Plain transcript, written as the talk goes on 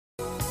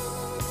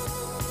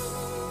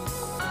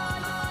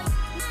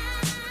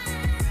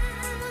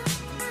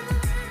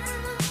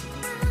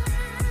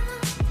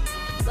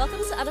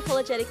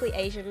Unapologetically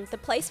Asian, the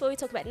place where we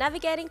talk about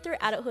navigating through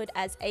adulthood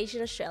as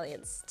Asian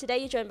Australians. Today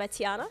you're joined by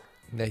Tiana,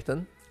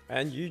 Nathan,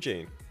 and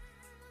Eugene.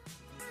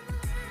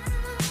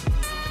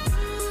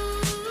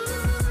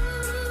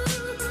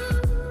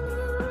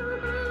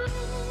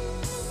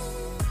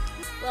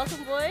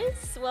 Welcome,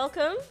 boys.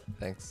 Welcome.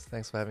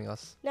 thanks for having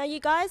us. Now, you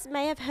guys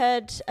may have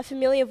heard a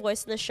familiar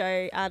voice in the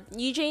show.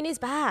 Eugene is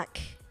back.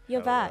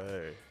 You're back.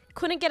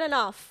 Couldn't get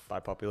enough. By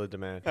popular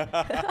demand.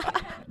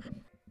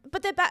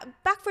 But they're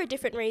back for a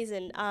different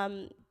reason.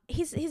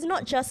 He's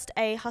not just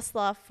a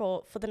hustler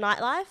for the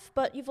nightlife,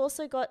 but you've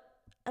also got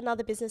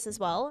another business as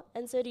well,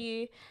 and so do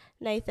you,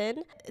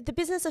 Nathan. The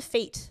business of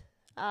feet.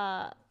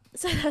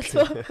 So that's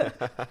what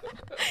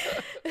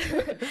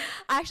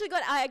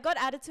I got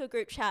added to a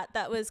group chat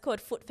that was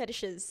called Foot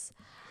Fetishes.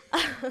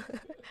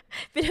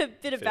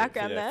 bit of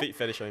background there. Feet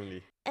fetish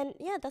only. And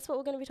yeah, that's what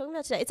we're going to be talking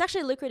about today. It's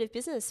actually a lucrative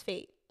business,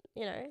 feet.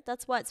 You know,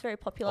 that's why it's very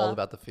popular. All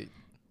about the feet.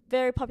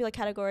 Very popular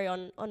category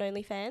on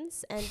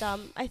OnlyFans, and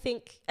I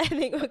think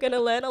we're going to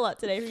learn a lot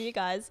today from you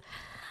guys.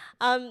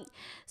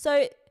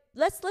 So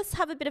let's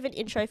have a bit of an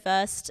intro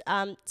first.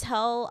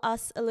 Tell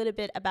us a little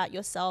bit about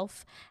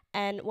yourself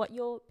and what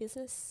your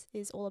business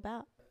is all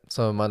about.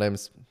 So my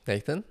name's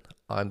Nathan.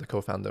 I'm the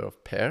co-founder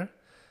of Paire.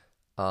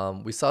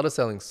 We started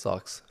selling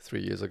socks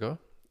 3 years ago,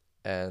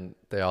 and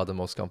they are the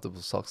most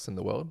comfortable socks in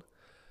the world.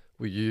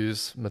 We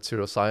use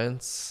material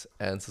science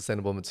and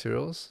sustainable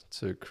materials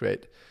to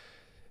create.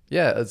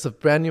 Yeah, it's a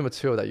brand new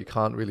material that you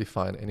can't really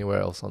find anywhere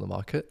else on the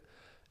market.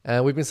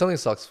 And we've been selling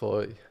socks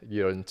for a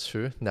year and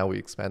two. Now we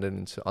expanded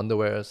into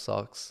underwear,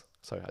 socks.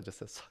 Sorry, I just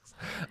said socks.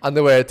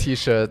 Underwear,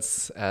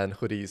 t-shirts, and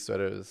hoodies,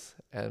 sweaters,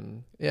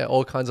 and yeah,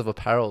 all kinds of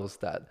apparels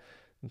that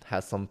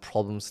has some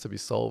problems to be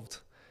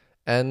solved.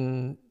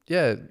 And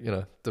yeah, you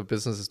know, the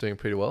business is doing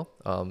pretty well.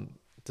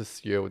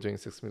 This year we're doing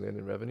 6 million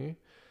in revenue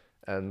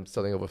and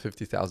selling over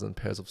 50,000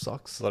 pairs of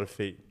socks. A lot of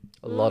feet.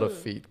 A lot of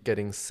feet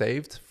getting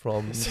saved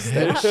from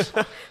stage.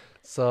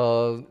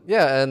 So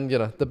yeah, and you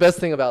know, the best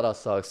thing about our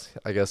socks,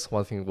 I guess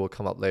one thing will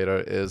come up later,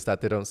 is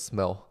that they don't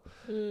smell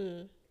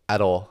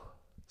at all.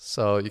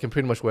 So you can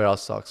pretty much wear our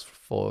socks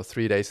for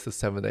 3 days to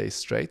 7 days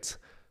straight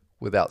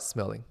without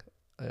smelling,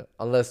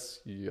 unless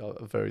you are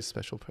a very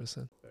special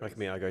person. Like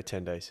me, I go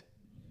 10 days.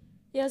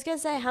 Yeah, I was going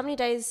to say, how many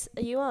days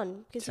are you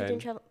on? Because you 10.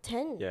 didn't travel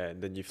 10. Yeah,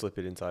 and then you flip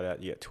it inside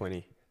out, you get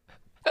 20.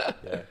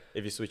 Yeah,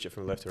 if you switch it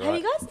from left to Have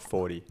right, you guys-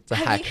 40. It's a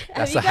hack.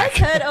 Have you guys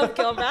heard of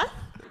girl math?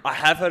 I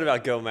have heard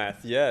about girl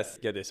math, yes.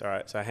 Get this, all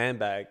right. So a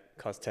handbag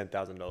costs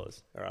 $10,000,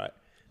 all right?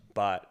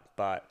 But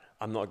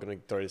I'm not going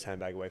to throw this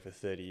handbag away for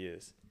 30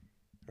 years,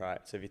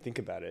 right? So if you think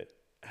about it,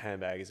 a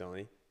handbag is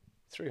only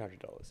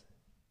 $300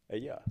 a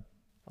year,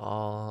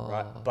 Oh.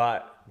 right?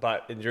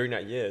 But during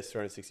that year, it's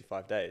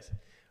 365 days.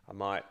 I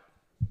might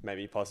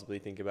maybe possibly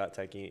think about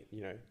taking it,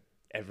 you know,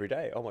 every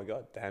day. Oh my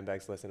God, the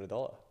handbag's less than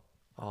 $1,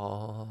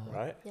 Oh.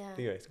 right? Yeah.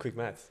 Think of it, it's quick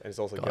maths, and it's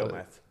also Got girl it.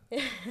 math.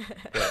 Yeah.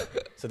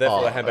 So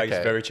therefore, the handbag is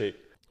okay. very cheap.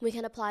 We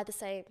can apply the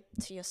same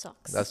to your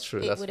socks. That's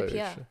true. It That's would very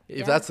appear. true. If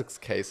Yeah. that's the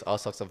case, our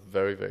socks are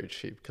very, very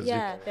cheap.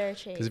 Yeah, very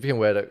cheap. Because if you can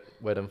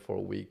wear them for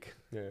a week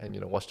Yeah. and,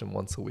 you know, wash them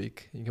once a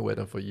week, you can wear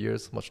them for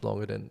years, much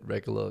longer than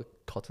regular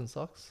cotton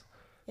socks.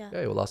 Yeah.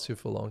 Yeah, it will last you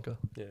for longer.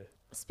 Yeah.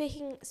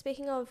 Speaking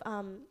of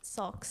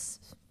socks,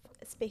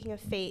 speaking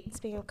of feet,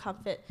 speaking of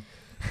comfort,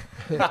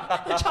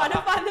 I'm trying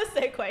to find the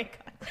segue,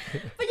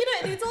 guys. But you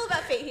know, it's all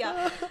about feet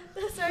here.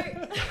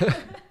 So,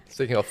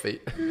 Speaking of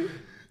feet.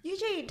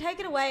 Eugene, take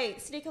it away.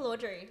 Sneaker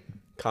laundry.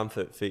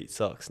 Comfort, feet,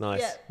 socks. Nice.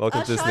 Yeah.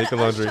 Welcome to Sneaker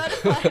Laundry. You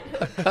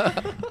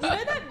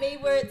know that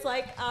meme where it's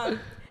like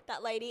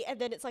that lady, and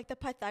then it's like the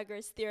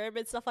Pythagoras theorem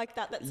and stuff like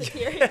that. That's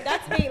appearing.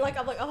 That's me. Like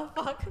I'm like, oh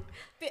fuck,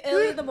 bit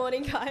early in the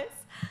morning, guys.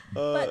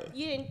 But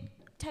you didn't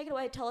take it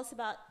away. Tell us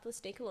about the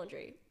sneaker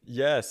laundry.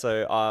 Yeah,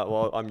 so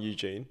well, I'm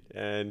Eugene,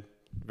 and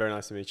very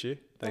nice to meet you.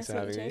 Thanks Nice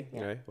for to meet having me. you,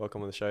 You yeah. know,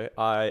 welcome on the show.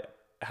 I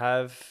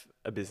have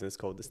a business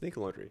called the Sneaker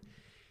Laundry.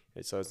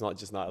 And so it's not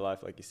just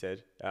nightlife, like you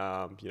said.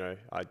 You know,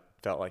 I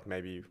felt like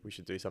maybe we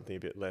should do something a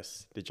bit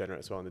less degenerate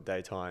as well in the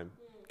daytime,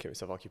 keep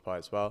myself occupied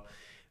as well.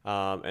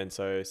 And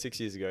so 6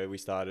 years ago,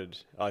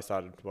 I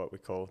started what we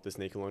call the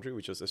Sneaker Laundry,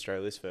 which was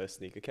Australia's first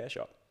sneaker care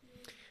shop.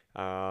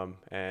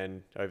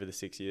 And over the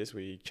 6 years,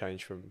 we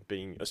changed from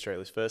being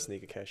Australia's first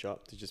sneaker care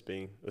shop to just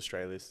being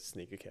Australia's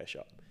sneaker care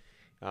shop.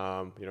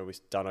 You know,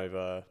 we've done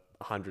over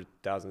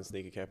 100,000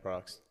 sneaker care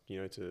products, you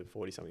know, to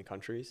 40 something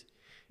countries.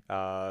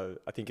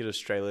 I think in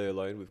Australia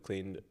alone, we've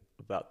cleaned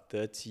about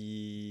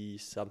 30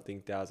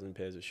 something thousand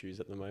pairs of shoes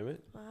at the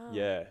moment. Wow.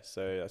 Yeah.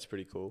 So that's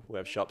pretty cool. We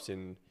have shops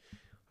in,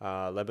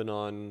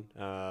 Lebanon,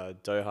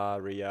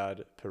 Doha,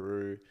 Riyadh,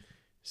 Peru.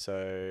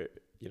 So,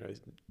 you know,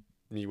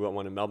 you got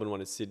one in Melbourne, one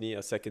in Sydney.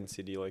 Our second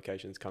city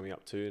location's coming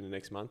up too in the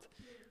next month.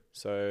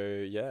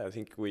 So yeah, I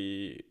think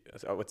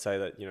I would say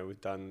that, you know,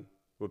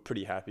 we're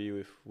pretty happy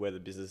with where the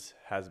business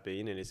has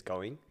been and is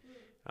going.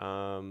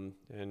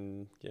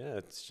 And yeah,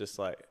 it's just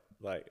like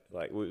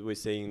we're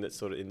seeing that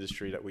sort of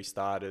industry that we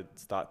started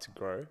start to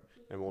grow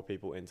and more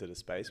people enter the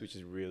space, which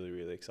is really,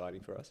 really exciting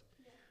for us.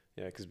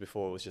 Yeah, because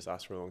before it was just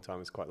us for a long time.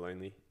 It's quite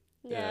lonely.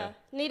 Yeah.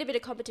 Need a bit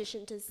of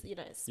competition to, you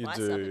know, You spice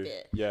up a do.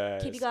 bit. Yeah.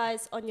 Keep you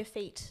guys on your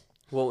feet.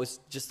 Well, it's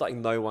just like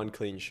no one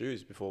cleaned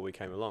shoes before we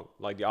came along.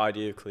 Like the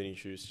idea of cleaning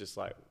shoes just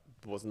like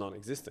was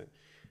non-existent.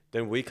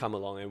 Then we come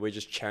along and we're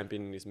just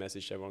championing this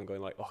message to everyone, going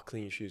like, oh,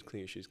 clean your shoes,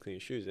 clean your shoes, clean your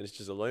shoes. And it's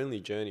just a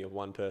lonely journey of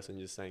one person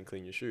just saying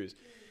clean your shoes.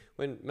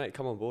 When, mate,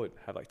 come on board.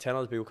 Have like 10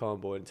 other people come on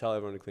board and tell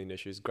everyone to clean their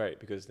shoes. Great,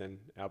 because then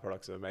our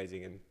products are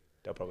amazing and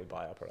they'll probably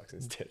buy our products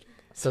instead.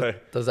 So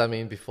does that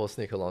mean before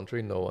sneaker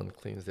laundry, no one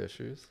cleans their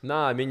shoes?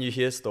 nah, I mean, you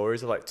hear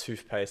stories of like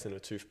toothpaste and a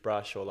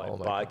toothbrush or like Oh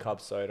my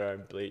bicarb soda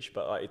and bleach,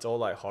 but like it's all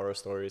like horror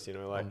stories, you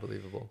know, like,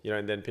 Unbelievable. you know,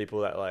 and then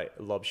people that like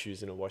lob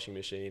shoes in a washing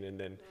machine and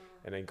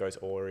then goes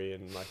awry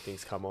and like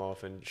things come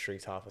off and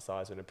shrinks half a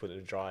size when they put it in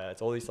a dryer.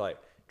 It's all these like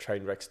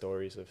train wreck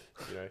stories of,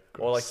 you know,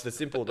 or like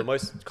the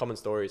most common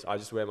stories. I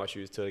just wear my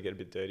shoes till they get a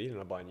bit dirty and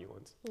I buy new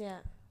ones. Yeah.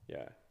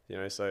 Yeah. You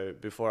know, so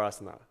before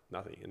us,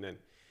 nothing. And then,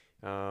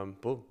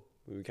 boom,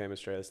 we became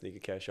Australia's sneaker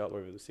care shop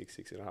over the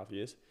 6.5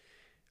 years.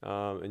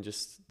 And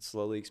just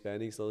slowly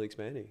expanding,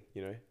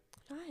 you know.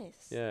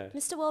 Nice. Yeah.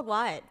 Mr.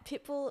 Worldwide.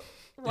 Pitbull,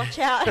 watch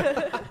out.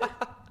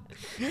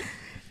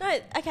 No,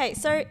 okay,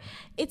 so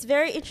it's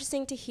very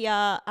interesting to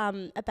hear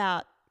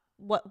about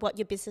what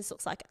your business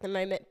looks like at the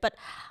moment. But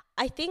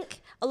I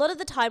think a lot of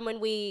the time when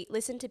we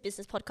listen to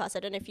business podcasts, I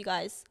don't know if you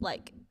guys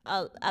like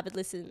are avid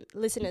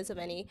listeners of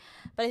any,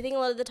 but I think a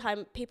lot of the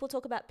time people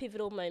talk about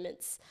pivotal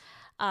moments,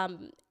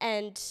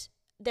 and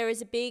there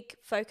is a big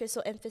focus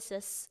or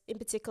emphasis in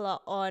particular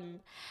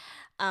on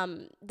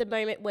the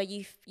moment where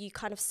you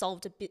kind of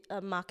solved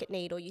a market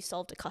need or you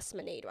solved a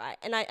customer need, right?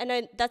 And I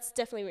know that's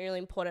definitely really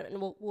important,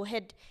 and we'll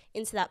head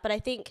into that. But I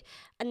think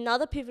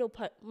another pivotal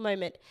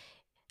moment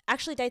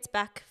actually dates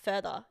back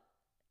further.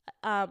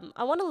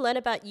 I want to learn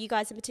about you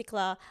guys in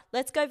particular.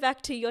 Let's go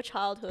back to your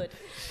childhood.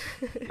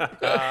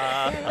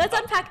 Let's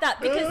unpack that,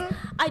 because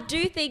I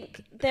do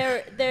think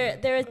there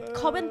are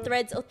common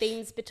threads or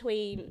themes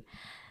between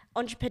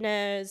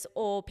entrepreneurs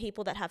or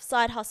people that have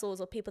side hustles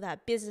or people that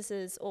have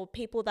businesses or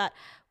people that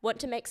want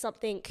to make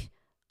something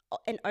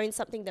and own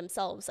something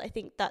themselves. I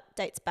think that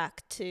dates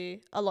back to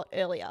a lot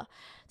earlier.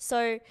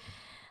 So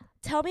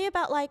tell me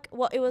about like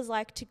what it was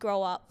like to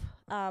grow up,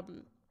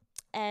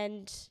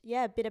 and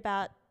yeah, a bit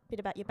about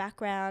your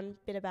background,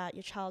 bit about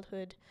your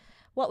childhood.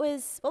 What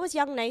was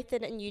young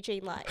Nathan and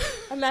Eugene like?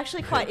 I'm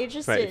actually quite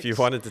interested. Mate, if you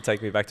wanted to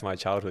take me back to my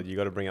childhood, you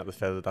got to bring up the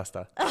feather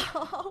duster.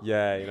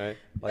 Yeah, you know,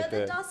 like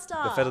feather duster.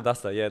 The feather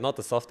duster. Yeah, not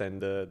the soft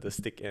end, the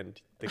stick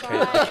end, the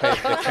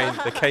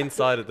cane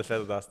side of the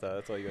feather duster.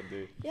 That's all you got to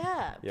do.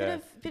 Yeah.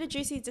 Bit of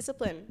juicy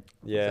discipline.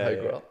 Yeah. Is that how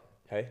you grew up?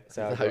 Hey,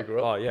 So how you grew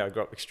up? Oh yeah, I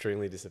grew up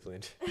extremely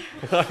disciplined.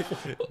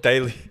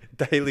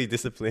 daily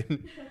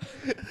discipline.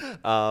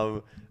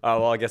 Oh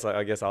well, I guess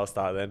I'll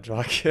start then.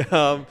 Like,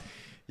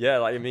 yeah,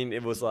 like I mean,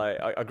 it was like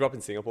I grew up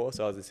in Singapore,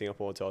 so I was in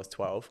Singapore until I was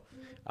 12,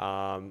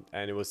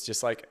 and it was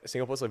just like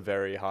Singapore's a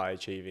very high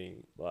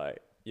achieving,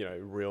 like, you know,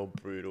 real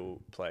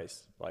brutal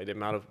place. Like the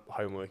amount of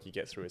homework you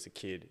get through as a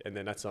kid, and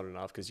then that's not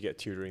enough because you get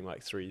tutoring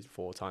like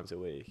 3-4 times a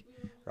week,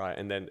 right?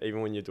 And then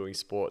even when you're doing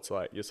sports,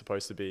 like you're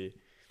supposed to be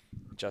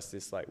just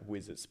this like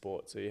whiz at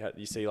sport. So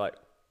you see like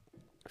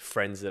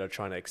friends that are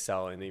trying to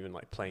excel in even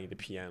like playing the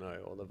piano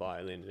or the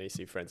violin, and you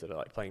see friends that are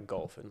like playing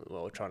golf and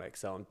well trying to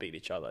excel and beat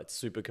each other. It's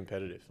super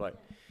competitive. Like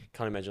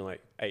can't imagine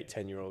like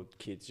 8-10-year-old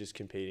kids just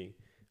competing.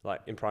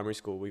 Like in primary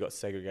school we got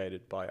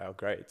segregated by our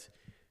grades.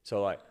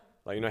 So like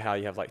you know how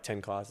you have like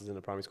 10 classes in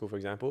a primary school, for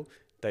example,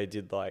 they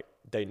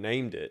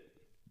named it,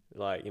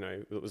 like, you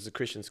know, it was a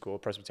Christian school, a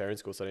Presbyterian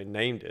school, so they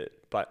named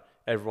it, but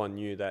everyone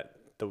knew that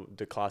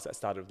the class that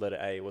started with letter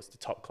A was the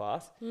top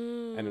class,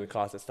 and then the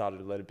class that started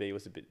with letter B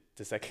was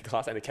the second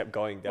class, and it kept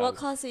going down. What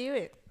class are you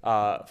in?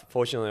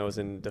 Fortunately, I was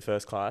in the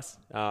first class,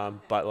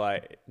 but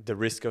like the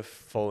risk of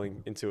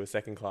falling into a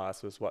second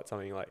class was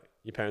something like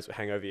your parents would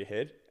hang over your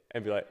head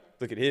and be like,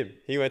 "Look at him,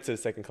 he went to the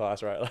second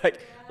class, right?"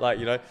 Like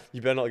you know,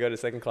 you better not go to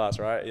second class,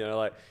 right? You know,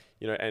 like.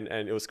 You know,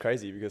 and it was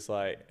crazy because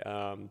like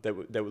they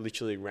would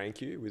literally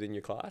rank you within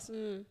your class.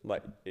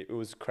 Like it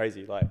was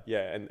crazy. Like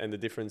yeah, and the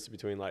difference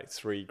between like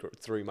three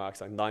marks,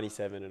 like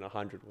 97 and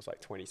 100 was like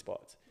 20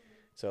 spots.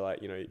 So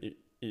like, you know, if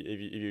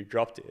you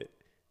dropped it,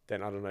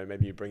 then I don't know,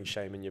 maybe you bring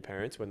shame in your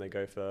parents when they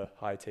go for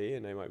high tea,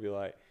 and they might be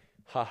like,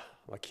 "Ha,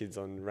 my kid's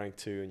on rank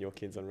 2 and your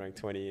kid's on rank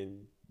 20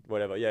 and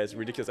whatever." Yeah, it's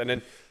ridiculous. And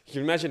then you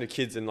can imagine the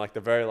kids in like the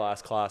very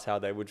last class how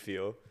they would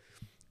feel.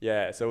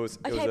 Yeah, so it was.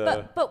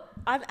 But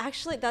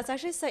that's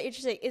actually so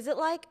interesting. Is it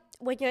like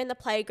when you're in the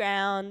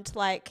playground,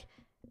 like,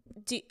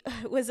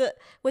 was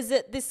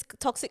it this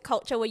toxic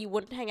culture where you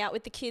wouldn't hang out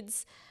with the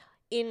kids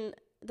in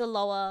the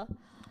lower?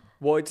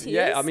 Well,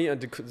 yeah, I tiers?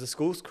 mean, the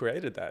schools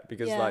created that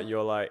because like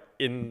you're like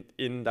in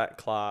that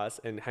class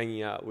and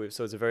hanging out with,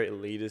 so it's a very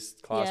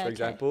elitist class, Yeah, for okay.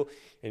 example,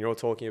 and you're all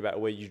talking about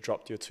where you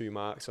dropped your 2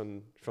 marks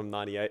from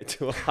 98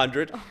 to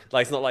 100.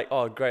 Like it's not like,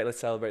 oh great,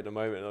 let's celebrate in a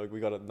moment. Like we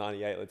got a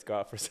 98, let's go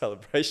out for a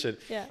celebration.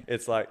 Yeah.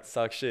 It's like,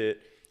 suck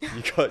shit.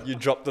 You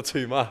dropped the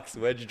 2 marks.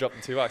 Where'd you drop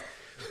the 2 marks?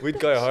 We'd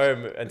go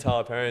home and tell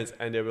our parents,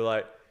 and they'd be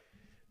like,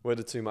 where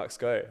did 2 marks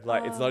go?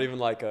 Like, it's not even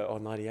like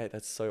 98,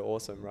 that's so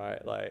awesome,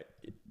 right? Like,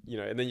 you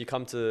know, and then you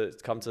come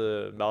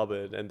to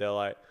Melbourne and they're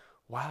like,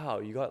 wow,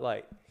 you got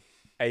like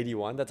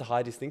 81. That's a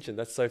high distinction.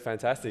 That's so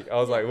fantastic. I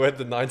was like, where'd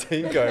the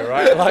 19 go,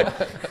 right? Like,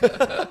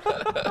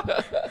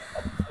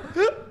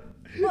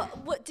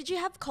 What did you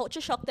have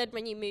culture shock then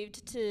when you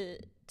moved to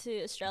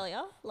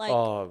Australia? Like,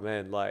 oh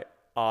man, like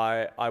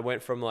I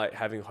went from like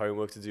having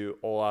homework to do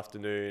all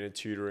afternoon and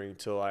tutoring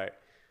to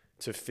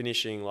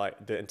finishing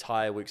like the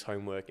entire week's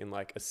homework in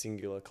like a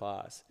singular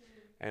class.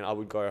 And I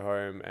would go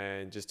home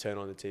and just turn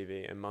on the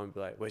TV and mum would be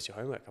like, where's your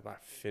homework? I'm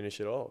like,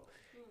 finish it all.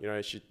 You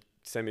know, she'd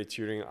send me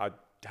tutoring. I'd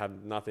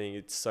have nothing.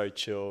 It's so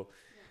chill.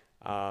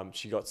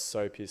 She got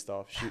so pissed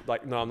off. She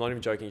like, no, I'm not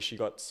even joking. She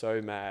got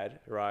so mad,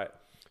 right?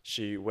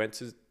 She went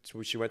to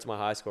my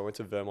high school. I went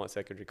to Vermont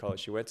Secondary College.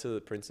 She went to the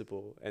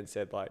principal and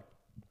said like,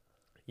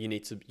 you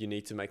need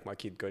to make my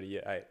kid go to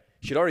year 8.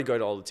 She'd already go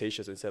to all the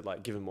teachers and said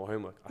like, give him more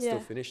homework. I still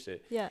finished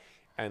it. Yeah.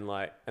 And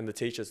the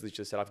teachers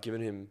literally said, I've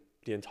given him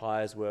the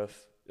entire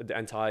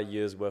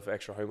year's worth of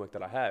extra homework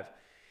that I have.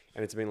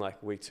 And it's been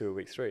like week 2 or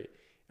week 3.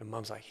 And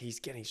mum's like,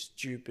 he's getting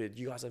stupid.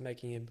 You guys are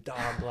making him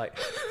dumb. Like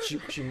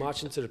she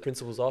marched into the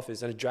principal's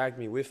office and dragged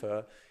me with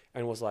her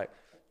and was like,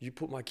 you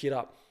put my kid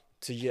up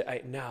to year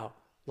 8 now.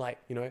 Like,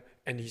 you know,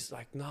 and he's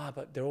like, nah,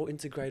 but they're all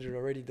integrated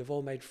already. They've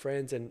all made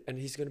friends and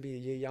he's going to be a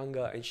year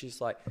younger. And she's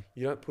like,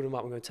 you don't put him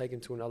up. I'm going to take him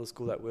to another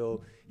school that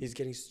will. He's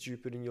getting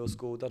stupid in your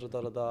school, da da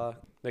da da da.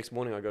 Next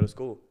morning I go to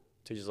school.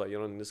 Teacher's like, you're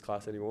not in this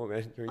class anymore,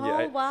 man. You're in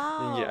year 8. Wow.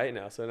 You're in year 8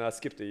 now. So then I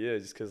skipped a year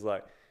just because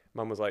like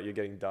mum was like, you're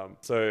getting dumb.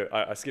 So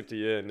I skipped a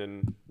year and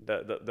then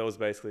that was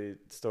basically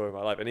the story of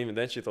my life. And even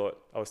then she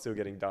thought I was still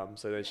getting dumb.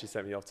 So then she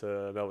sent me off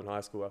to Melbourne High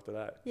School after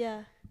that.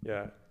 Yeah.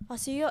 Yeah. Oh,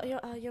 so you're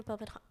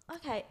Melbourne High.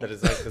 Okay.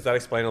 Does that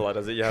explain a lot?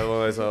 Does it? You have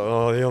one of those,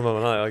 oh, you're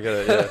Melbourne High. I get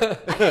it, yeah.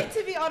 Okay,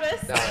 to be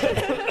honest,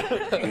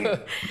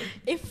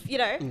 if, you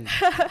know.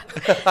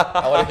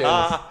 I want to hear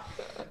this.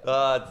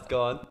 It's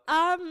gone.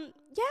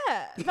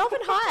 Yeah, Melbourne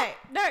High.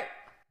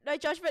 No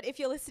judgment if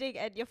you're listening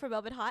and you're from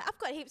Melbourne High. I've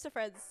got heaps of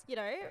friends, you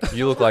know.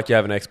 You look like you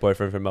have an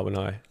ex-boyfriend from Melbourne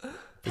High.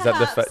 Is that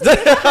the face?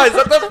 Perhaps. Is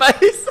that the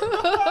face?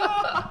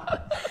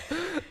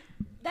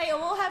 They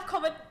all have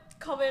common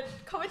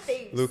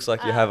themes. Looks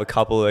like you have a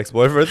couple of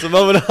ex-boyfriends from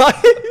Melbourne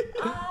High.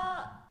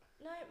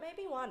 No,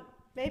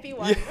 maybe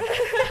one. Yeah.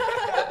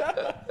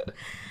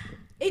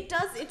 It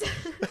does. It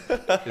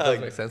does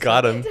make sense.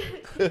 Got him. Do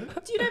you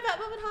know about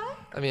Melbourne High?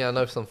 I mean, I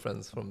know some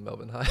friends from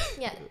Melbourne High.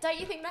 Yeah. Don't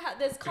you think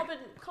there's common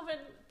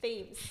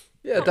themes?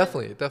 Yeah,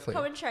 definitely.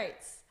 Common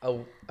traits.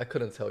 I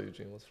couldn't tell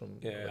Eugene was from.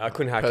 Yeah, Melbourne I High,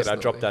 couldn't hack it. I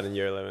personally. dropped that in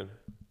year 11.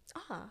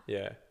 Ah.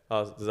 Yeah.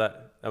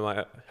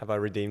 Have I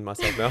redeemed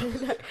myself now?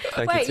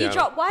 Thank Wait, you,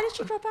 Tiana. why did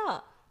you drop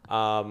out?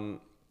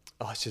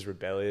 It's just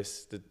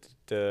rebellious.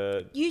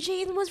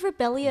 Eugene was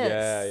rebellious.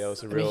 Yeah, it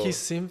was a I real. mean, he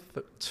seemed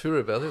too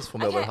rebellious for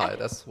Melbourne High.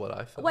 That's what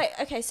I felt. Wait,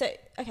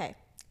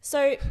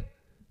 so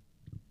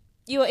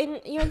you're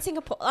in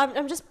Singapore.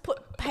 I'm just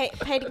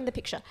painting the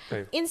picture.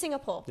 Okay. In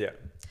Singapore, Yeah.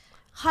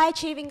 high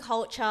achieving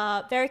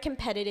culture, very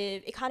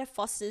competitive. It kind of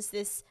fosters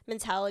this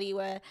mentality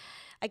where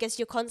I guess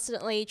you're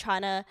constantly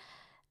trying to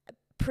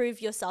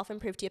prove yourself and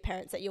prove to your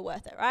parents that you're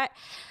worth it, right?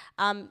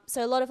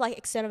 So a lot of like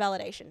external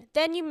validation.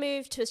 Then you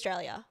move to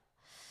Australia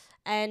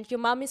and your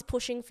mum is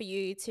pushing for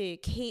you to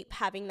keep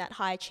having that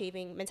high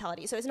achieving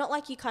mentality. So it's not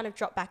like you kind of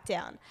drop back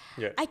down.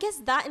 Yeah. I guess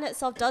that in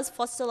itself does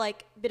foster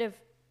like a bit of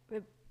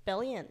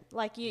rebellion.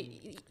 Like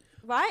you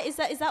right? Is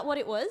that what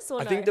it was? Or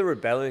I think the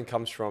rebellion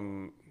comes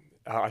from.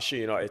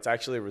 Actually, it's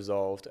actually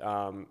resolved.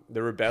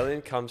 The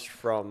rebellion comes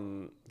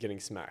from getting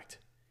smacked.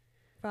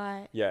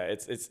 Right. Yeah,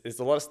 it's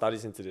a lot of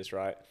studies into this,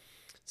 right?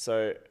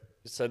 So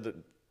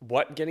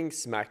what getting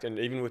smacked and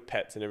even with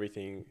pets and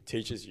everything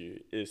teaches you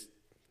is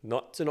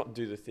not to not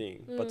do the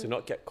thing, but to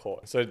not get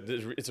caught. So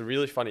it's a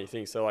really funny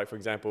thing. So like, for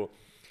example,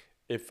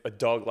 if a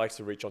dog likes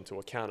to reach onto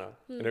a counter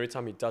and every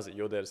time he does it,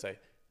 you're there to say,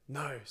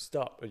 no,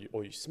 stop,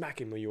 or you smack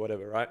him or you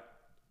whatever, right?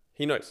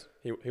 He knows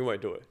he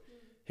won't do it.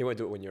 He won't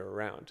do it when you're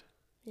around.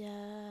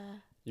 Yeah.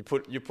 You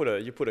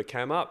put a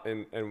cam up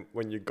and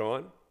when you're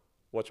gone,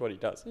 watch what he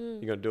does.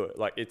 You're gonna do it.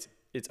 Like it's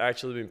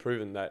actually been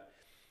proven that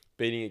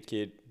beating a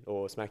kid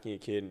or smacking a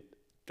kid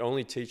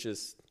only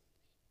teaches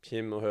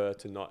him or her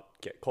to not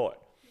get caught.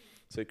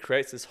 So it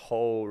creates this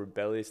whole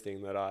rebellious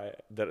thing that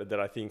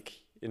I think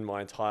in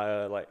my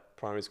entire like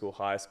primary school,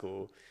 high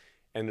school,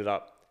 ended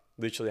up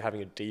literally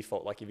having a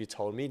default. Like if you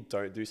told me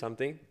don't do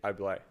something, I'd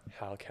be like,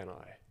 how can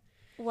I?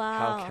 Wow.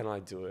 How can I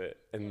do it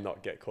and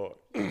not get caught?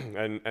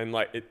 and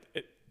like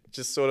it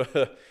just sort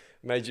of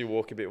made you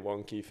walk a bit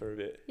wonky for a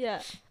bit.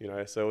 Yeah.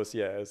 So it was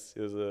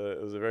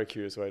a very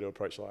curious way to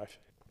approach life.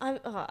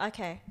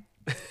 Okay.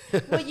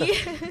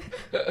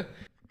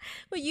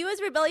 Were you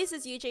as rebellious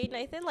as Eugene,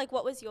 Nathan? Like,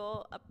 what was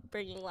your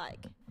upbringing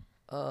like?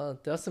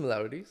 There are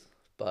similarities,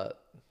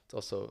 but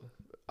also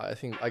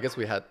I guess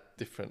we had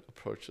different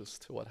approaches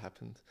to what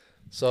happened.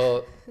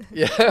 So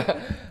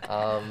yeah,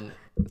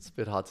 it's a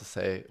bit hard to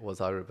say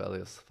was I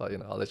rebellious, but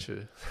I'll let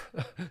you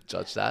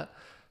judge that.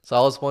 So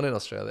I was born in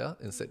Australia,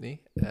 in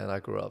Sydney, and I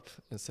grew up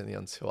in Sydney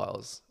until I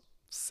was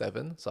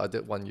 7. So I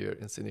did 1 year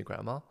in Sydney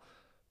Grammar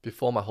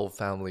before my whole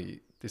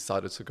family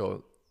decided to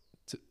go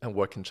and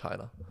work in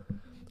China.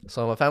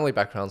 So my family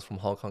background's from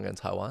Hong Kong and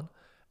Taiwan,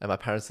 and my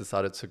parents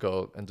decided to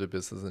go and do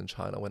business in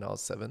China when I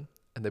was 7,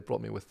 and they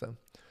brought me with them.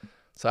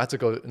 So I had to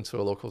go into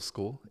a local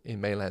school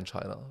in mainland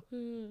China.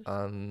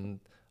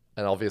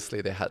 And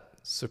obviously they had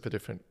super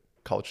different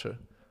culture.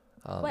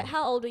 Wait,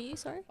 how old were you?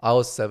 Sorry. I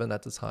was 7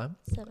 at the time,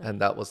 7. and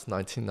that was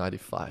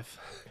 1995.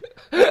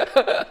 All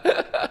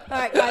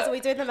right, guys, are we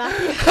doing the math?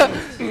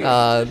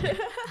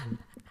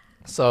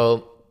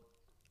 So,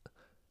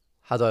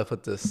 how do I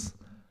put this?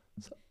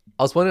 So,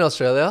 I was born in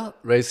Australia,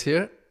 raised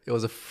here. It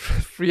was a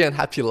free and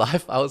happy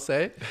life, I would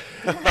say.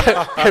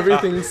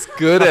 Everything's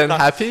good and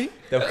happy.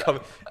 They were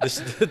coming,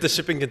 the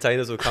shipping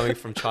containers were coming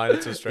from China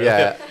to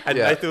Australia, and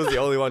Nathan was the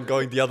only one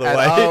going the other way.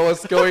 I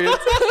was going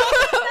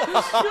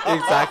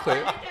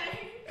exactly,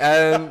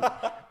 and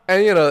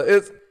you know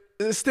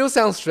it still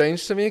sounds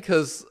strange to me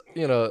because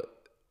you know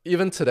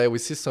even today we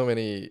see so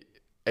many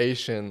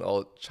Asian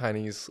or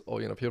Chinese or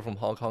people from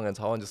Hong Kong and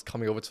Taiwan just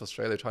coming over to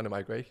Australia trying to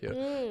migrate here.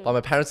 But my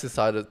parents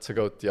decided to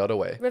go the other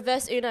way.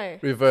 Reverse Uno.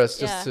 Reverse,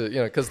 just to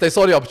because they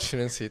saw the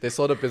opportunity, they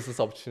saw the business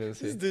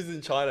opportunity. This dude's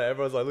in China.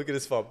 Everyone's like, look at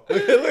his farm.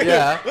 Look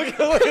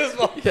at his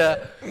farm.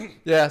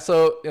 Yeah.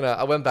 So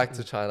I went back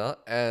to China,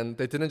 and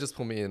they didn't just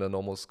put me in a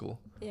normal school.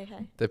 Yeah,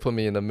 okay. They put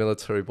me in a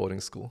military boarding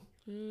school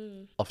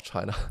of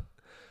China.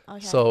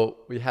 Okay. So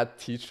we had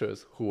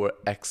teachers who were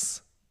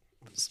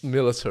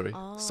ex-military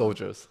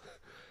soldiers.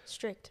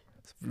 Strict.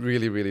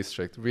 Really, really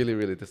strict. Really,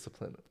 really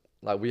disciplined.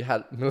 Like we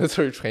had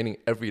military training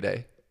every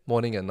day,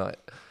 morning and night.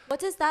 What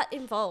does that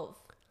involve?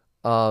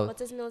 What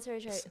does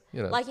military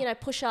training? Like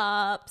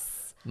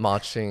push-ups.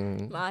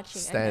 Marching,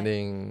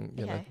 standing,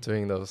 okay.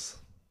 Doing those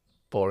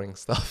boring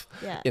stuff.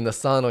 Yeah. In the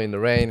sun or in the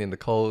rain, in the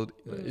cold,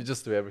 you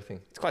just do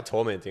everything. It's quite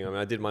tormenting. I mean,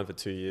 I did mine for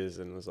 2 years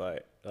and it was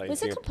like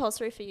was it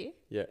compulsory for you?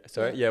 Yeah.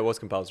 So yeah, it was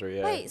compulsory.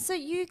 Yeah. Wait, so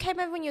you came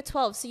over when you were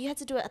 12, so you had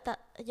to do it at that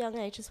young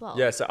age as well?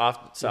 Yeah. So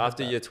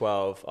after year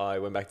 12, I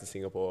went back to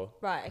Singapore.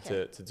 Right.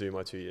 Okay. To do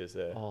my 2 years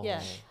there. Oh.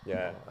 Yeah.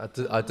 Yeah. I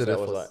did it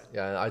for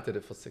I did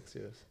it for 6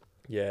 years.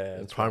 Yeah.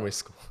 In primary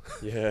school.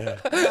 Yeah.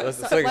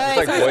 It's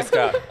like Boy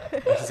Scout.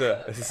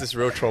 It's just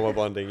real trauma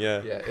bonding.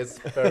 Yeah. Yeah, it's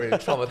very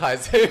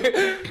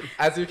traumatizing,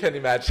 as you can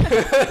imagine.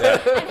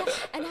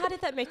 And how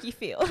did that make you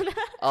feel?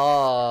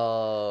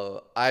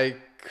 I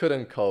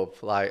couldn't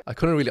cope. Like I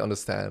couldn't really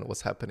understand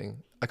what's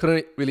happening. I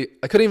couldn't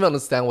even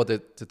understand what they're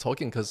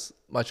talking because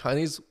my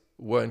Chinese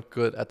weren't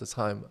good at the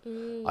time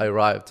I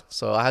arrived.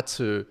 So I had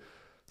to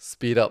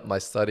speed up my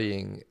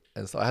studying,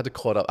 and so I had to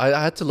caught up. I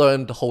had to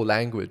learn the whole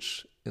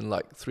language in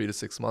like 3 to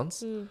 6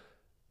 months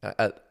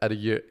at a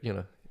year,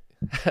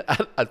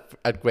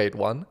 at grade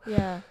 1.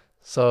 Yeah.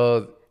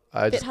 So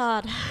I bit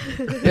hard.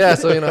 Yeah,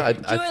 so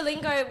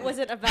Duolingo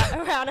wasn't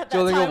around at that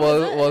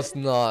Duolingo time. was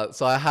not.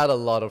 So I had a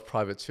lot of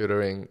private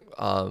tutoring.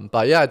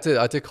 But yeah,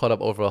 I did caught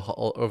up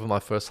over my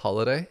first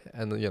holiday,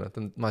 and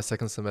then my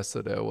second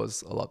semester there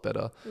was a lot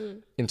better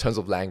in terms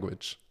of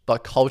language.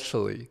 But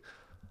culturally,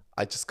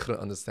 I just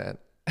couldn't understand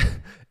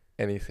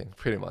anything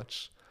pretty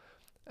much.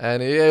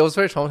 And it was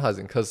very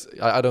traumatizing because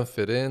I don't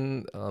fit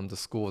in. The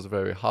school was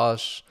very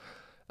harsh.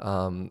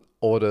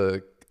 All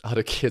the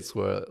other kids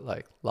were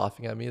like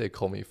laughing at me. They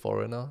call me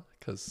foreigner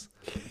because.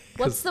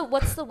 What's the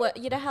word?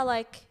 You know how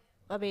I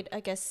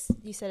guess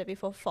you said it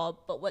before, fob.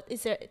 But what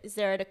is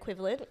there an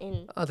equivalent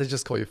in? They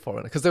just call you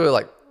foreigner because they were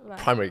like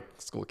primary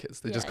school kids.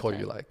 They just call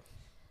you like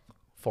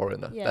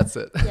foreigner. Yeah. That's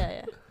it.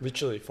 Yeah.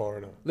 Literally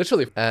foreigner.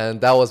 Literally,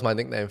 and that was my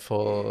nickname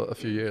for a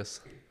few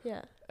years.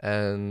 Yeah.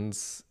 And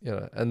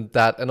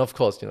and of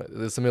course,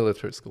 there's a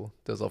military school.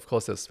 There's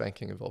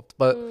spanking involved,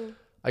 but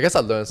I guess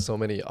I learned so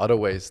many other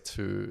ways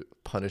to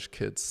punish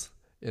kids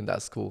in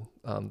that school.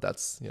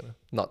 That's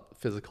not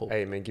physical.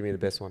 Hey man, give me the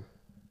best one.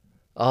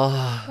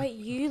 Wait,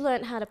 you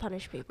learned how to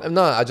punish people?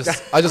 No, I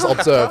just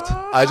observed.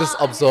 I just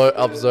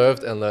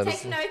observed and learned.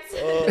 Take notes.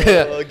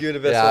 Give me the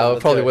best one. I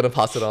probably wouldn't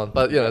pass it on,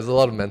 but there's a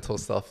lot of mental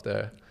stuff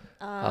there.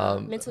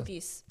 Mental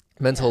abuse.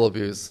 Mental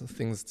abuse,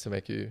 things to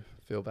make you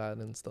feel bad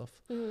and stuff.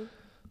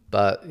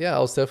 But yeah, I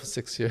was there for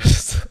 6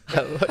 years.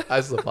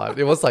 I survived.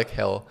 It was like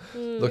hell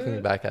looking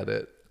back at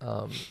it.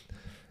 And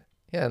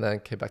then I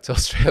came back to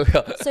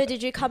Australia. So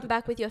did you come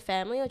back with your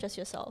family or just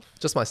yourself?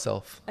 Just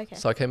myself. Okay.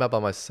 So I came back by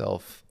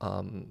myself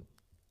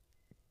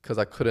because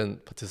I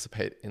couldn't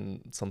participate in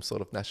some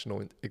sort of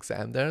national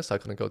exam there. So I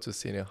couldn't go to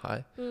senior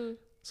high.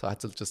 So I had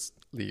to just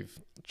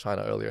leave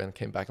China earlier and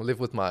came back and live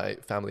with my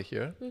family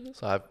here.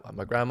 So I have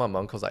my grandma, my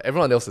uncles, like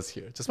everyone else is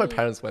here. Just my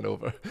parents went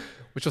over,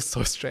 which was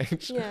so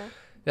strange.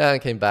 Yeah, I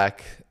came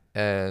back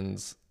and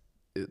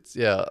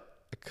I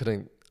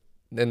couldn't,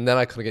 and then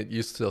I couldn't get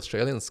used to the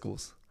Australian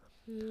schools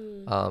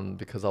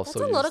because I was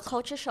That's a lot of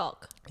culture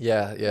shock.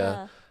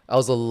 Yeah. I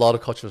was a lot of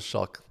cultural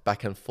shock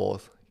back and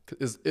forth.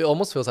 It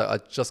almost feels like I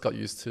just got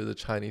used to the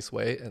Chinese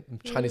way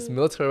and Chinese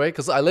military way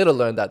because I later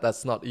learned that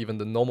that's not even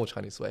the normal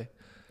Chinese way.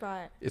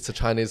 Right. It's a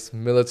Chinese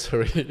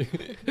military,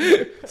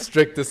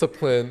 strict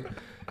discipline,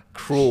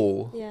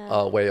 cruel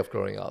way of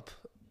growing up.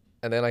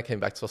 And then I came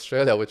back to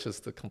Australia, which is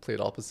the complete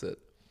opposite.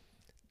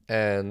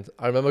 And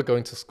I remember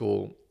going to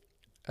school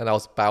and I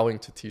was bowing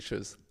to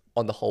teachers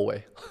on the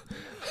hallway.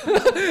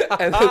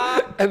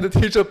 and the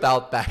teacher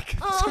bowed back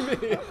to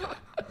me.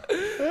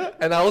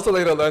 And I also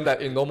later learned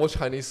that in normal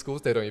Chinese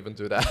schools, they don't even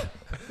do that.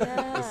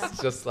 Yeah.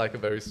 It's just like a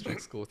very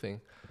strict school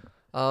thing.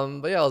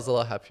 But yeah, I was a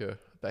lot happier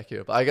back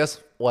here. But I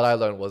guess what I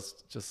learned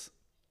was just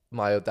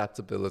my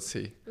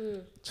adaptability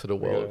to the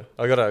world.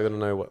 I gotta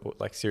know what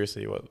like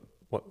seriously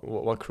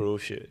what cruel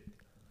shit.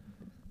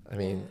 I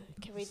mean,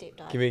 Can we deep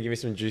dive? Give me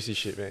some juicy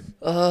shit, man.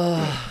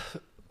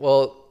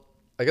 well,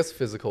 I guess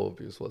physical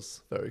abuse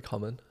was very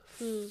common.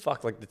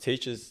 Fuck, like the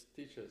teachers.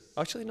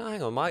 Actually, no,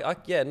 hang on.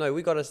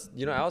 We got us.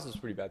 You know, ours was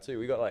pretty bad too.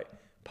 We got like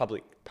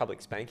public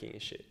spanking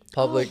and shit.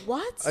 Public. Oh,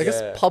 what? I guess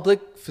Yeah.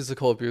 public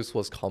physical abuse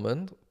was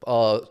common.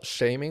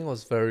 Shaming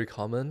was very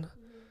common.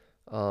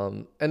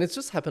 And it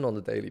just happened on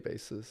a daily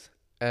basis.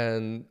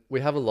 And we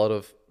have a lot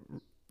of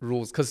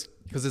rules because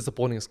it's a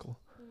boarding school.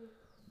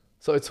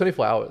 So it's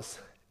 24 hours.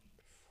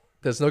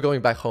 There's no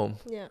going back home.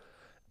 Yeah.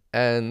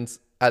 And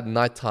at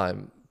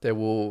nighttime, they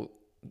will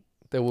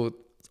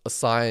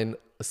assign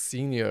a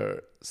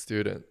senior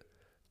student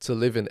to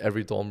live in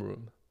every dorm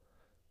room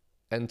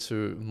and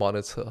to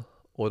monitor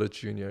all the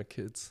junior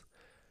kids.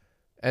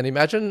 And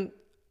imagine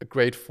a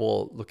grade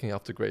 4 looking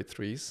after grade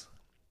 3s.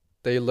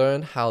 They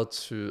learn how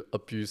to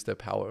abuse their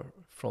power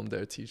from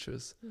their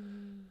teachers.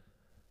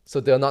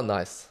 So they're not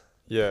nice.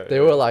 Yeah. They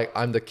were like,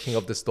 I'm the king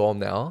of this dorm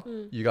now.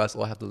 You guys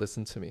all have to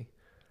listen to me.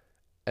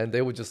 And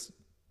they would just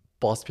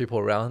boss people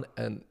around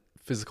and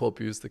physical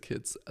abuse the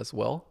kids as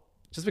well,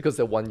 just because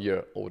they're 1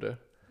 year older.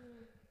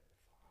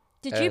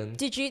 Do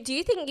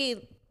you think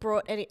you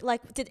brought any,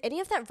 like, did any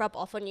of that rub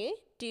off on you?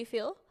 Do you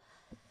feel?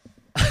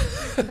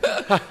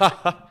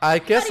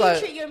 I guess How do you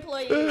treat your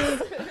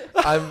employees?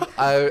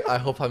 I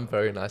hope I'm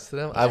very nice to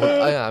them.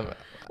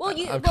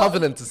 I'm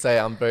confident to say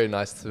I'm very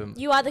nice to them.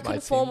 You either my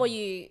conform team. or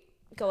you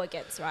go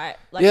against, right?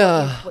 Like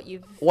Yeah. What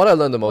What I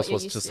learned the most you're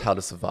was used just to. how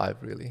to survive,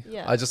 really.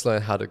 Yeah. I just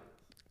learned how to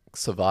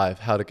survive,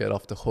 how to get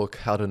off the hook,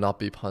 how to not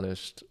be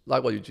punished.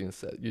 Like what Eugene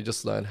said, you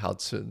just learn how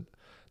to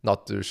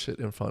not do shit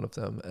in front of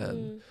them.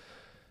 And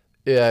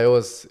yeah, it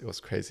was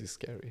crazy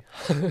scary.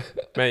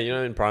 Man, you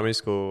know, in primary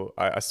school,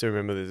 I still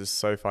remember this is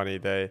so funny.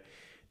 They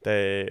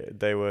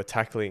were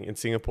tackling in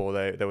Singapore.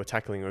 They were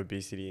tackling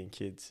obesity in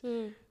kids,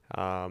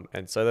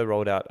 and so they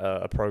rolled out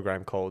a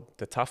program called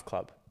the Tough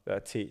Club,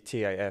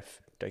 TAF.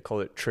 They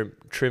call it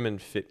Trim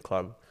and Fit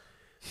Club,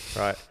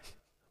 right?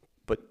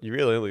 But you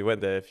really only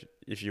went there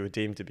if you were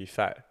deemed to be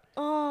fat.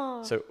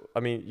 Oh. So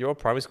I mean, you're all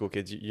primary school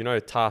kids. You know,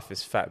 tough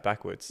is fat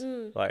backwards.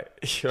 Like,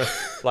 you know,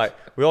 like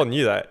we all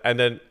knew that. And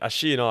then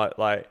Ashi and I,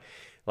 like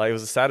it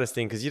was the saddest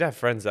thing because you'd have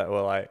friends that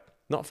were like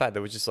not fat, they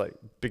were just like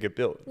bigger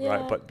built, Yeah.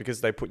 right? But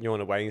because they put you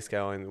on a weighing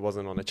scale and it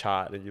wasn't on a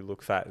chart, and you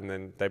look fat, and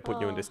then they put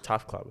you in this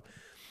tough club.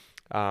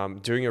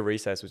 During a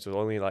recess, which was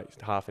only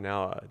like half an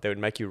hour, they would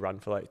make you run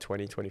for like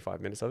 20-25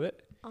 minutes of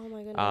it. Oh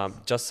my goodness.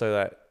 Just so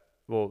that,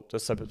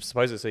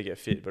 supposedly so you get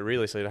fit, but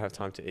really so you don't have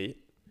time to eat.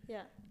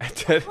 Yeah. And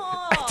then,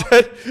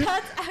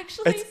 That's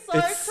actually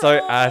it's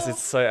so ass.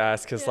 It's so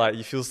ass because like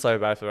you feel so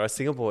bad for it.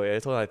 Singapore,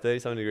 it's only like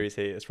 37 degrees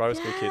heat. It's private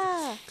school kids.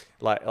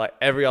 Like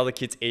every other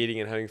kid's eating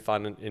and having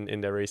fun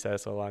in their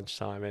recess or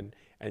lunchtime,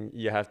 and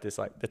you have this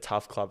like the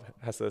tough club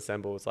has to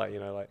assemble. It's like, you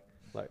know,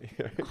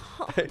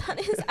 That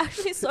is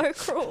actually so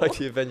cruel. like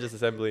the Avengers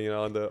assembling, you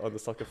know, on the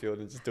soccer field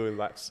and just doing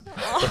laps the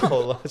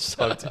whole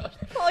lunchtime.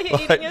 While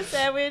you're eating your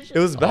sandwich. It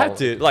was bad,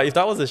 dude. Like if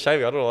that was a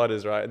shaming, I don't know what it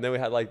is, right? And then we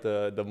had like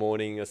the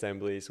morning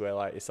assemblies where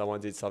like if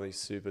someone did something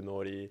super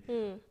naughty,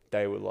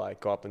 they would like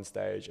go up on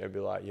stage and be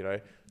like, you know,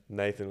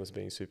 Nathan was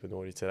being super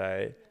naughty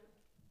today,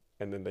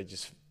 and then they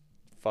just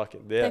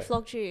fucking They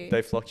flogged you.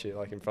 They flogged you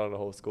like in front of the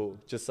whole school,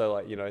 just so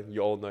like, you know,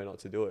 you all know not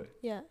to do it.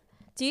 Yeah.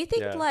 Do you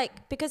think Yeah.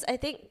 like, because I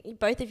think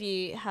both of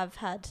you have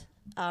had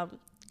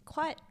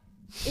quite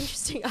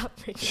interesting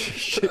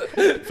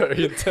upbringing.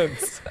 Very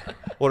intense.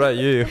 What about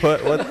you?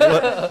 What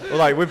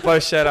like we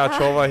both shared our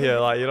trauma here,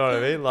 like, you know what I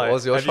mean? Like, What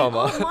was your have you-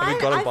 trauma? Oh, mine,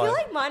 gotten I by- feel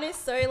like mine is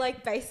so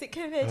like basic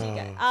compared to you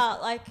guys.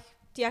 Like,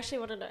 do you actually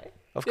want to know?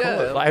 Of Yeah,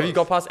 course. of Like, have you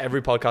course. got past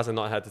every podcast and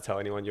not had to tell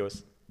anyone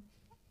yours?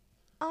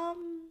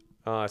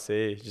 Oh, I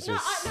see. No,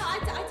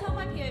 I tell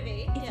my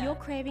POV. If you're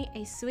craving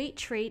a sweet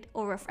treat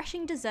or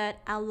refreshing dessert,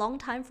 our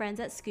longtime friends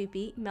at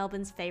Scoopy,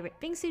 Melbourne's favourite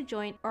bingsu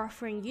joint, are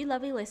offering you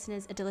lovely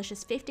listeners a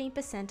delicious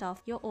 15%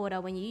 off your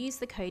order when you use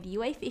the code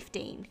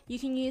UA15. You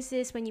can use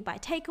this when you buy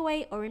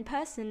takeaway or in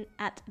person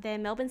at their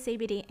Melbourne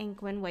CBD and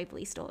Gwen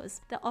Waverley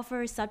stores. The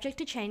offer is subject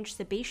to change,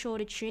 so be sure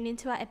to tune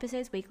into our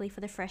episodes weekly for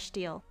the fresh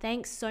deal.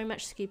 Thanks so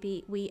much,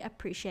 Scoopy. We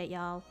appreciate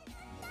y'all.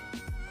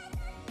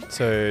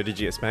 So, did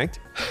you get spanked?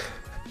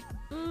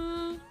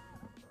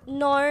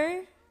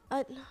 No.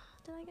 Did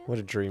I get? What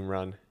a dream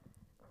run.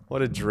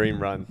 What a dream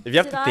run. If you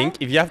have Did to I?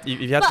 think, if you have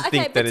to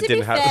think that it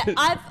didn't happen.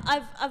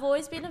 I've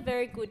always been a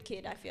very good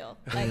kid. I feel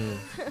like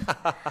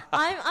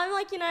I'm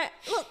like, you know,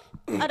 look,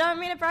 I don't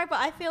mean to brag, but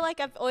I feel like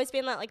I've always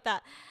been like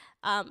that.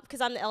 Because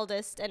I'm the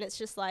eldest, and it's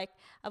just like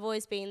I've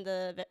always been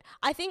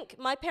I think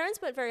my parents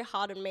weren't very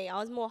hard on me. I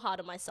was more hard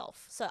on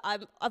myself. So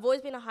I've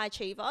always been a high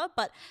achiever,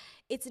 but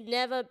it's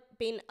never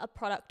been a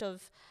product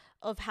of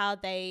how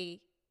they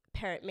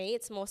parent me.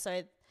 It's more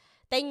so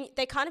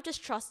they kind of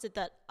just trusted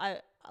that I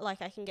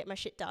can get my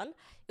shit done.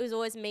 It was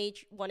always me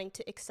wanting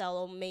to excel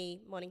or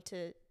me wanting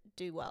to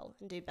do well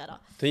and do better.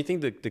 Do you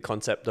think the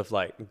concept of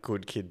like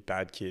good kid,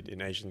 bad kid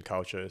in Asian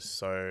culture is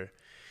so...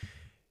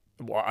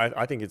 Well,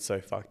 I think it's so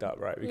fucked up,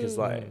 right? Because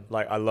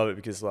like I love it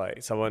because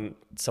like someone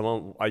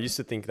I used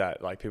to think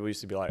that like people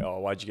used to be like, oh,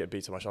 why'd you get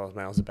beat so much? I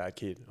was a bad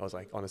kid. I was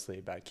like, honestly,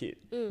 a bad kid.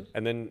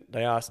 And then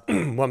they asked,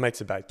 what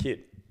makes a bad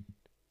kid?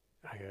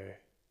 I go,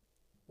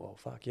 well,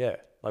 fuck yeah.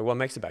 Like what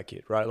makes a bad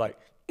kid, right? Like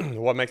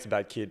what makes a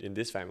bad kid in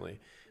this family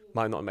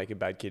might not make a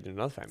bad kid in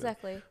another family.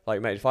 Exactly.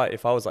 Like, mate,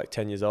 if I was like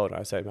 10 years old and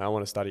I said, man, I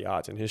want to study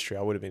arts and history,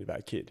 I would have been a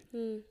bad kid.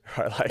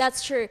 Right? Like,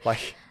 that's true.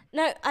 Like,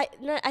 I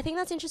think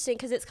that's interesting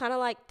because it's kind of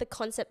like the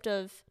concept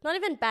of not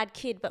even bad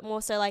kid, but more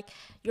so like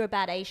you're a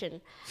bad Asian.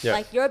 Yeah.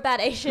 Like you're a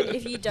bad Asian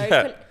if you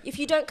don't if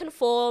you don't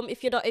conform,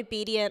 if you're not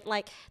obedient.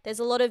 Like there's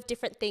a lot of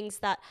different things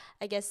that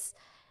I guess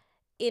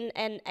in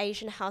an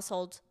Asian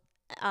household,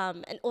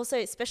 and also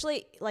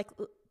especially like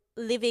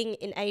living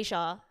in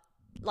Asia,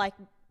 like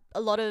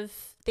a lot of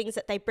things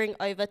that they bring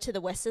over to the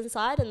Western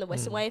side and the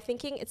Western way of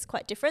thinking, it's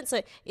quite different.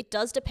 So it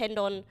does depend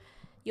on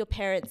your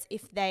parents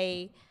if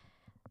they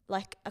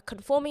like are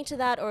conforming to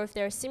that or if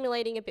they're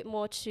assimilating a bit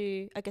more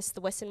to, I guess,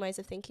 the Western ways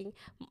of thinking.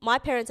 My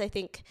parents,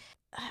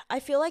 I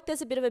feel like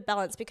there's a bit of a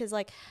balance because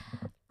like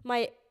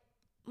my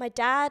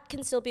dad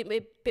can still be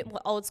a bit more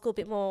old school, a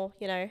bit more,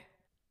 you know,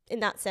 in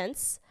that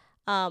sense.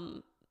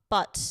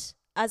 But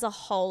as a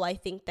whole, I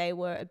think they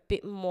were a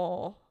bit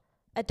more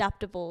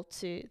adaptable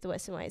to the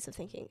Western ways of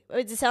thinking.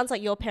 It sounds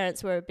like your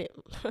parents were a bit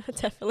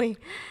definitely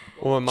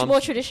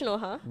more traditional,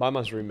 huh? My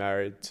mum's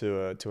remarried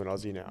to an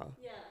Aussie now.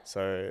 Yeah.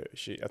 So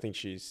I think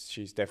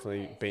she's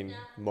definitely been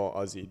more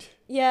Aussied.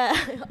 Yeah,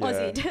 yeah.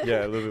 Aussied.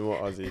 Yeah, a little bit more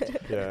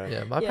Aussied. Yeah.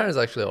 Yeah, my parents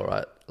are actually all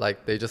right.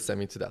 Like they just sent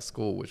me to that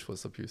school, which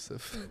was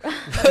abusive.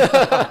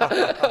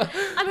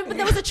 I mean, but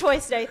there was a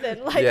choice,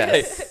 Nathan. Like,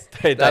 yes.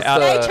 They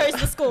chose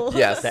the school.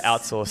 Yes. They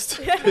outsourced.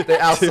 They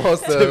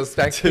outsourced the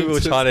spanking Typical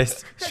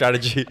Chinese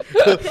strategy.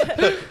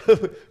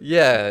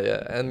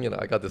 Yeah. And, you know,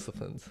 I got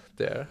disciplined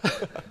there.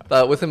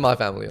 But within my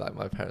family, like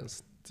my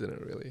parents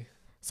didn't really.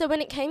 So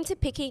when it came to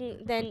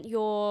picking then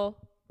your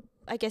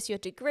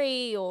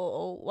degree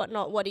or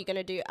whatnot, what are you going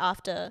to do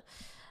after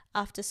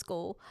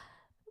school?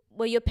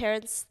 Were your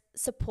parents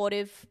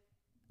supportive?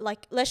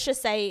 Like, let's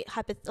just say,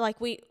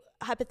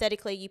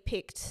 hypothetically, you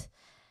picked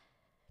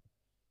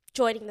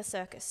joining the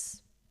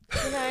circus.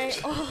 You know,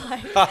 or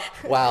like,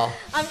 wow.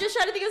 I'm just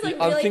trying to think of something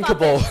really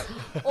unthinkable.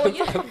 Or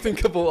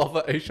unthinkable of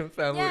an Asian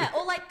family. Yeah,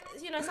 or like,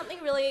 you know, something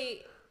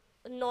really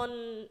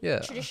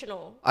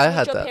non-traditional. I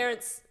had your that.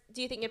 Parents,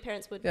 do you think your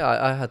parents would? Yeah,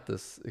 I had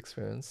this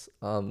experience.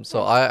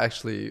 So I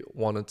actually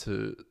wanted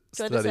to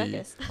join the study.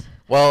 circus.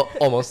 Well,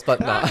 almost, but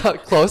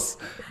not close.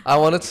 I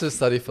wanted to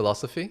study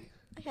philosophy.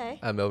 Okay.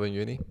 At Melbourne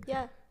Uni.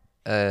 Yeah.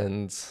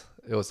 And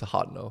it was a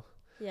hard no.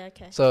 Yeah.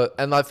 Okay. So,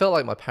 and I felt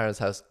like my parents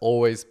has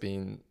always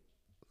been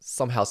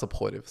somehow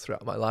supportive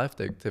throughout my life.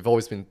 They've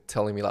always been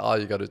telling me like, oh,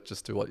 you got to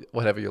just do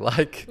whatever you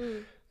like.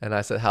 And I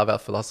said, how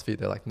about philosophy?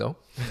 They're like, no.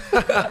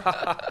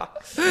 I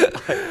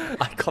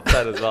got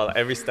that as well. Like,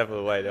 every step of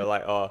the way, they're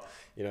like, oh,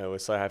 you know, we're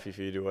so happy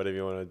for you to do whatever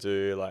you want to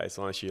do. Like, as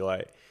long as you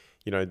like,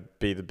 you know,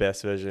 be the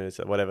best version,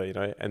 whatever, you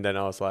know. And then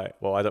I was like,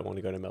 well, I don't want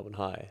to go to Melbourne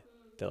High.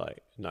 They're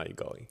like, no, you're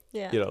going.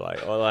 Yeah. You know,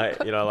 like, or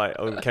like, you know, like,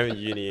 when I came to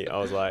uni, I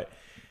was like,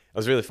 it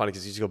was really funny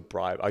because you just got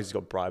bribed. I just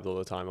got bribed all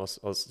the time. I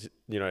was,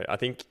 you know, I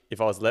think if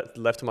I was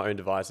left to my own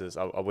devices,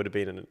 I would have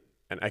been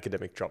an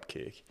academic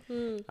dropkick.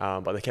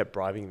 But they kept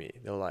bribing me.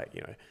 They were like,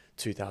 you know,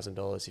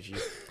 $2,000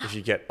 if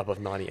you get above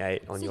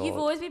 98 on your. So you've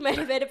always been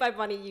motivated by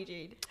money,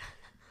 Eugene.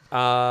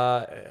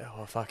 Oh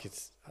fuck!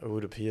 It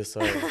would appear so.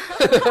 Even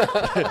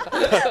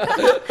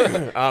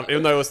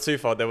though it was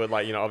twofold, they would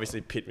like, you know,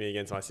 obviously pit me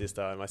against my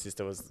sister, and my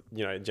sister was,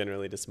 you know,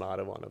 generally the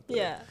smarter one of the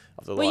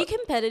lot. Were you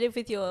competitive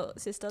with your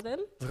sister then?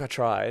 Look, I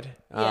tried,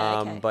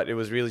 but it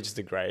was really just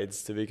the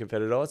grades to be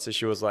competitive. So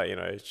she was like, you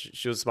know,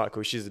 she was a smart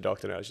cookie. She's a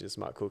doctor now. She's a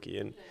smart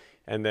cookie,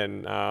 and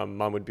then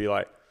mum would be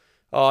like,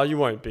 oh, you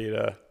won't beat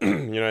her.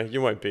 You know,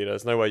 you won't beat her.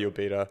 There's no way you'll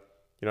beat her.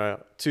 You know,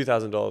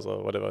 $2,000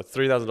 or whatever,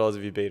 $3,000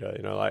 if you beat her.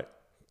 You know, like.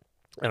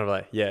 And I'm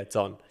like, yeah, it's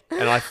on.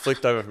 And I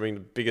flipped over from being the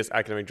biggest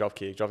academic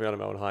dropkick, dropping out of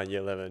Melbourne High in year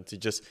 11, to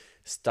just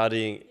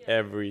studying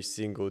every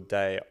single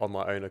day on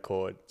my own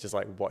accord. Just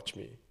like, watch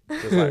me.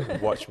 Just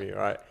like, watch me,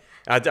 right?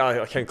 And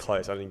I came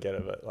close. I didn't get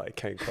it, but like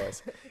came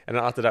close. And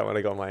then after that, when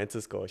I got my enter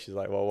score, she's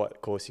like, well,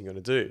 what course are you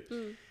going to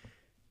do?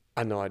 I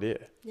had no idea.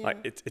 Yeah.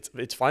 Like,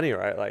 it's funny,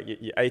 right? Like,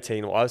 you're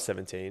 18 or I was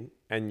 17,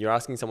 and you're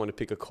asking someone to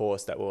pick a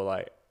course that will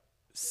like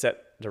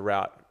set the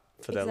route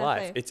for their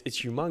life. It's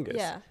humongous.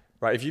 Yeah.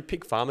 Right? If you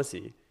pick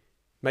pharmacy,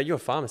 mate, you're a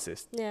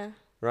pharmacist. Yeah.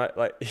 Right?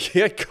 Like,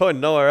 you ain't going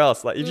nowhere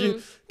else. Like, if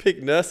you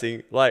pick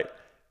nursing, like,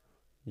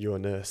 you're a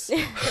nurse.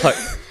 Like,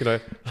 you know,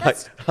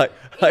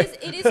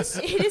 it is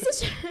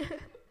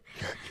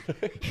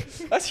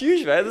That's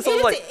huge, man. That's all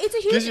It's a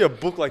huge. gives you a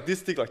book like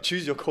this thick, like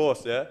choose your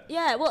course, yeah.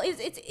 Yeah, well,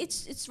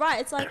 it's right.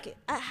 It's like,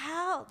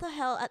 how the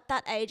hell at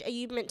that age are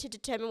you meant to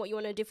determine what you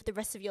want to do for the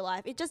rest of your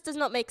life? It just does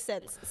not make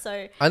sense.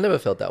 So I never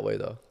felt that way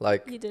though.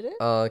 Like, you didn't?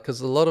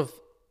 because a lot of,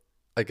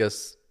 I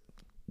guess,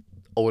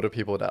 older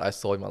people that I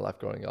saw in my life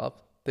growing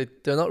up,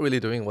 they're not really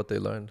doing what they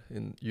learned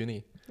in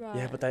uni. Right.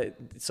 Yeah, but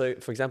so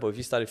for example, if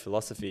you studied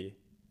philosophy,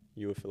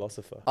 you were a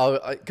philosopher. Oh,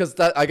 because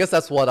I guess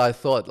that's what I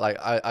thought. Like,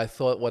 I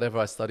thought whatever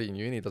I study in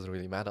uni doesn't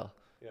really matter.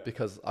 Yeah.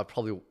 Because I'll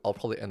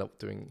probably end up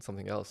doing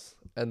something else.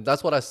 And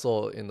that's what I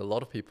saw in a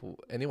lot of people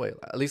anyway.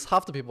 At least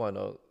half the people I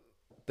know,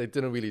 they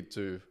didn't really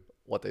do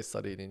what they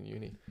studied in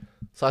uni.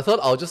 So I thought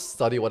I'll just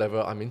study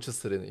whatever I'm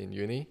interested in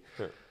uni.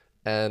 Yeah.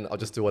 And I'll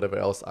just do whatever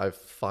else I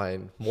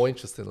find more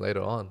interesting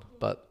later on.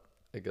 But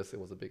I guess it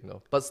was a big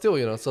no. But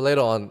still, so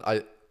later on,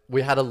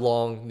 we had a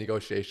long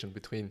negotiation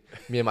between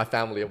me and my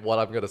family of what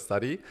I'm going to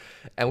study.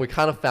 And we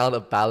kind of found a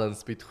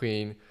balance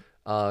between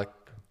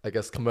I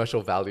guess,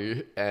 commercial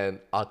value and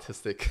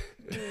artistic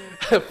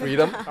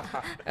freedom.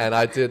 And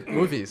I did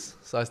movies.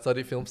 So I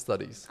studied film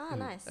studies. Oh,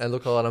 nice. And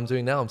look at what I'm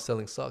doing now. I'm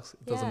selling socks.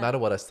 It doesn't Yeah. matter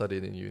what I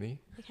studied in uni.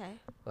 Okay.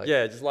 Like,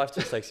 Yeah, just life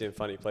just takes you in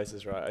funny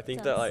places, right? I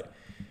think that does.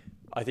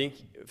 I think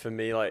for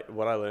me, like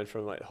what I learned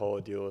from like the whole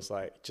ordeal is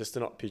like just to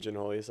not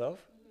pigeonhole yourself.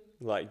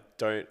 Like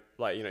don't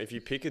if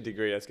you pick a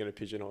degree that's going to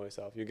pigeonhole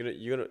yourself, you're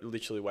gonna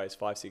literally waste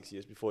 5-6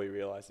 years before you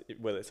realize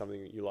whether it's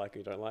something you like or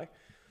you don't like.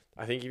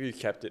 I think if you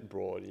kept it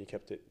broad and you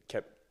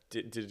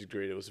did a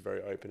degree that was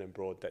very open and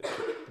broad that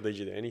could lead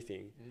you to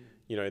anything,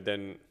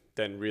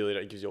 then really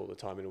that gives you all the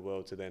time in the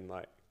world to then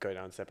like go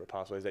down separate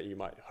pathways that you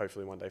might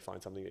hopefully one day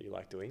find something that you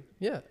like doing.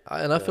 Yeah.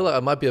 I feel like I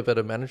might be a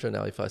better manager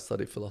now if I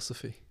studied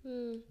philosophy.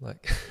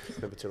 Like,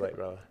 It's never too late,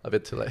 brother. a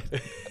bit too late.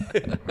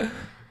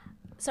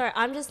 Sorry,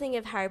 I'm just thinking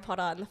of Harry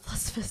Potter and the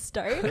Philosopher's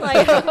Stone.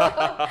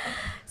 Like,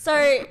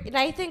 so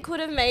Nathan could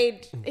have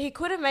made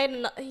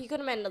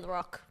another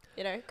rock.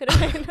 Could have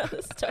made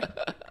another stone.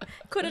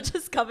 Could have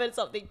just covered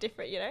something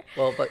different.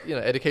 Well, but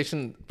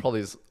education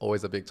probably is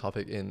always a big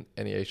topic in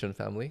any Asian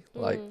family.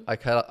 Like I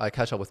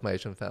catch up with my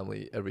Asian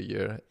family every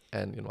year,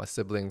 and my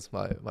siblings,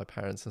 my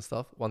parents and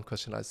stuff. One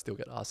question I still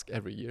get asked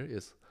every year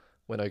is,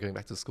 when are you going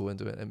back to school and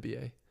do an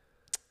MBA?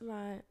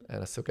 Right.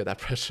 And I still get that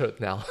pressure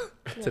now,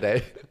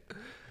 today.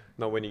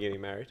 Not when you're getting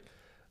married.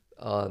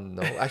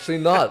 No, actually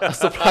not.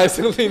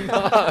 Surprisingly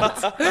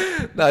not.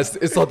 No,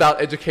 it's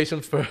about education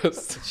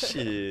first.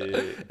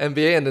 Shit.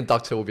 MBA and then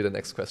doctor will be the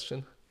next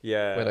question.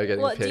 Yeah. When I get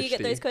What a PhD. do you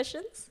get those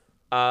questions?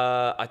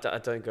 I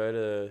don't go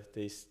to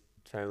these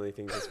family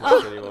things as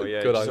much anymore.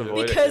 Yeah, Good just on you.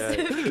 avoid Because, it.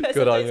 Yeah. because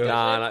Good of on those you.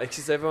 Nah, it's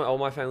just all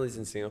my family's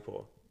in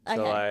Singapore. So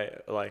Okay.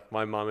 like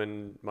my mum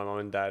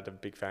and dad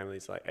have big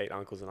families, like 8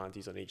 uncles and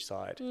aunties on each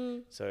side.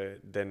 So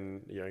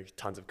then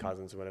tons of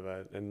cousins or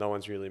whatever, and no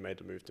one's really made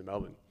the move to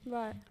Melbourne.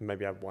 Right.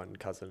 Maybe I have one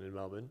cousin in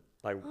Melbourne.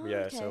 Like Oh, yeah,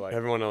 okay. so like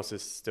everyone else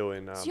is still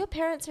in. So your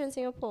parents are in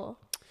Singapore?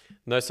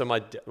 No, so my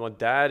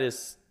dad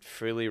is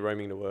freely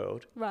roaming the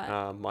world.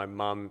 Right. My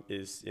mum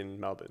is in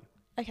Melbourne.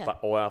 Okay. But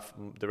all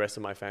the rest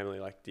of my family,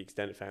 like the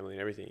extended family and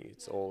everything,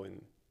 it's all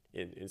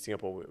in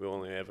Singapore. We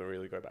only ever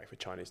really go back for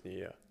Chinese New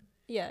Year.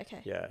 Yeah.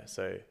 Okay. Yeah,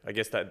 so I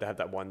guess that they have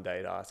that one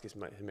day to ask as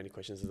many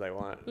questions as they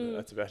want.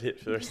 That's about it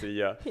for the rest of the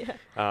year. Yeah.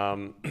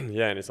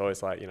 Yeah, and it's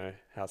always like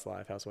how's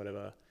life, how's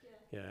whatever.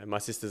 Yeah, and my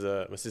sister's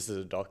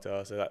a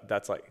doctor, so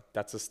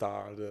that's the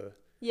star of the.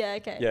 Yeah.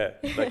 Okay. Yeah,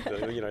 like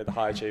the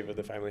high achiever of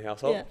the family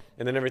household, Yeah.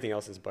 and then everything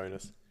else is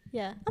bonus.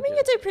 Yeah. I mean, Yeah.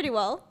 you're doing pretty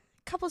well.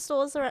 Couple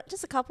stores around,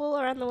 just a couple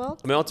around the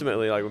world. I mean,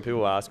 ultimately, like when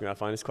people ask me, I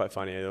find it's quite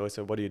funny. They always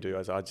say, "What do you do?"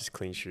 I say, "I just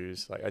clean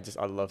shoes." Like I just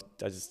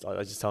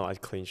tell them I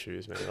clean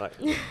shoes, man.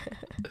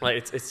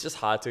 Like it's just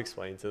hard to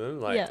explain to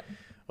them. Like, Yeah.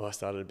 oh, I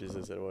started a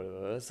business or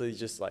whatever. So you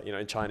just like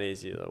in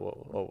Chinese, you're like,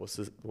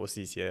 what's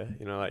this here?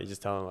 Like you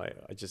just tell them like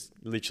I just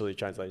literally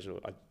translation.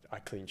 I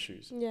clean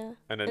shoes, Yeah.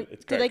 and then And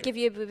it's do great. they give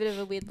you a bit of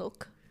a weird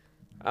look?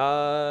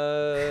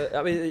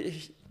 I mean,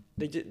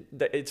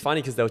 it's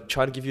funny because they'll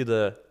try to give you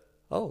the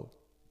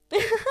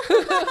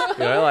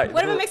like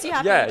Whatever makes you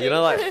happy. yeah, you do.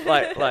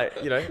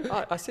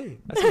 I see.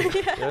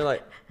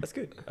 Like that's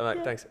good. I'm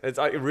like, thanks. It's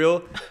like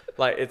real,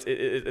 like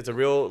it's a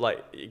real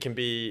like it can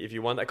be if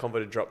you want that convo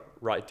to drop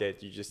right dead,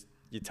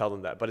 you tell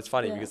them that. But it's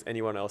funny Yeah. because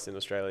anyone else in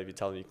Australia, if you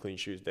tell them you clean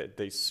shoes,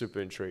 they're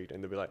super intrigued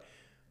and they'll be like,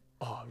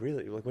 oh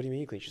really? Like what do you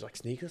mean you clean shoes? Like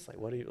sneakers? Like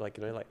what do you like?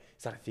 Like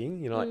is that a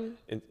thing? Like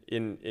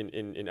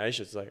in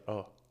Asia, it's like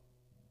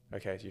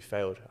okay, you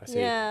failed. I see.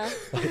 Yeah.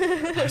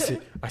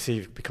 I see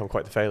you've become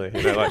quite the failure.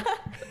 Like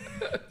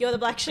You're the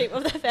black sheep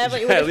of the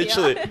family. yeah, whatever you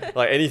literally, are.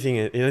 like anything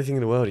in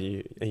the world,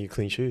 and you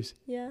clean shoes.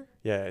 Yeah.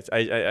 Yeah, it's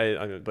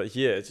I mean, but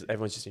here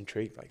everyone's just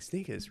intrigued. Like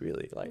sneakers,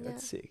 really? Like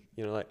that's sick.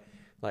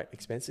 Like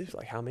expensive.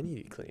 Like how many do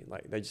you clean?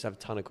 Like they just have a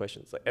ton of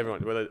questions. Like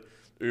everyone, whether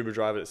Uber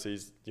driver that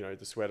sees the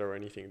sweater or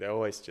anything, they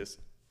always just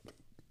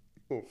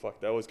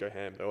they always go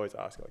ham. They always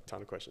ask like a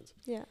ton of questions.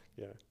 Yeah.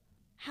 Yeah.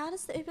 how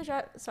does the Uber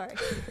driver, sorry,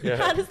 Yeah.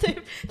 how does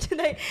the, do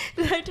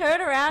they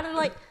turn around and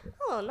like,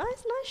 oh,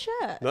 nice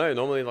shirt? No,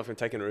 normally like when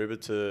taking an Uber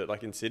to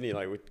like in Sydney,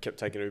 like we kept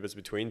taking Ubers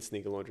between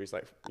sneaker laundries,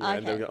 like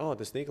and they would go, oh,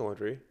 the sneaker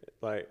laundry,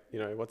 like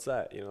what's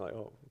that? Like,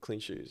 oh,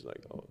 clean shoes,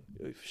 like, oh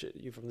shit,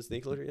 you from the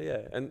sneaker laundry?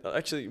 Yeah. And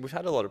actually we've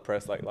had a lot of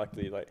press, like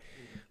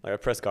our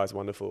press guy's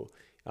wonderful.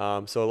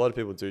 So a lot of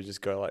people do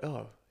just go like,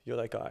 oh, you're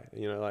that guy,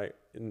 like,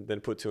 and then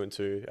put 2 and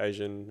 2,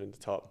 Asian in the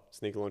top,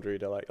 sneaker laundry.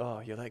 They're like,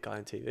 oh, you're that guy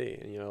on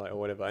TV, and like, or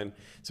whatever. And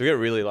so we get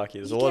really lucky.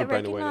 There's a lot of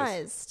brand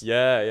awareness.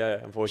 Yeah.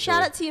 Unfortunately.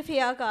 Shout out to your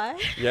PR guy.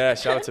 Yeah,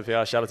 shout out to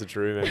PR. Shout out to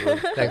Drew, man.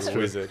 Thanks,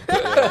 Drew. Wizard.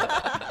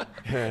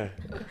 Yeah.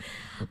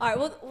 All right,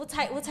 we'll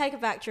take it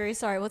back, Drew.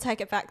 Sorry, we'll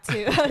take it back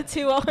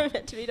to what we're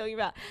meant to be talking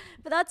about.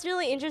 But that's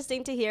really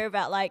interesting to hear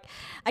about. Like,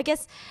 I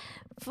guess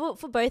for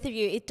both of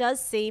you, it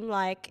does seem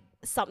like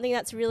something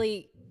that's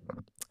really,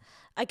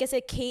 I guess,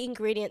 a key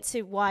ingredient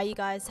to why you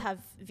guys have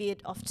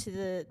veered off to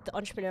the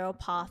entrepreneurial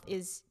path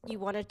is you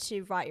wanted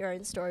to write your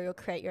own story or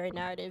create your own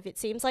narrative. It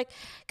seems like,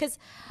 because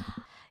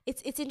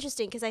it's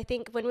interesting, because I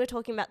think when we were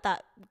talking about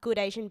that good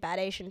Asian, bad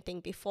Asian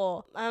thing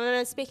before,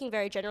 I'm speaking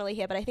very generally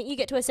here, but I think you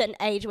get to a certain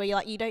age where you're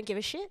like, you don't give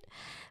a shit.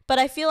 But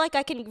I feel like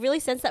I can really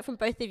sense that from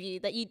both of you,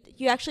 that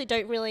you actually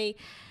don't really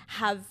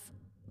have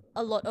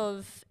a lot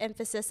of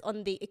emphasis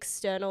on the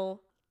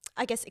external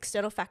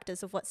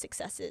factors of what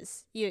success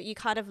is. You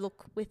kind of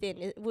look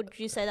within. Would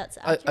you say that's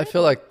accurate? I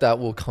feel like that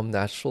will come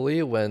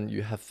naturally when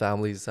you have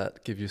families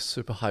that give you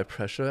super high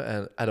pressure,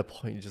 and at a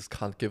point you just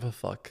can't give a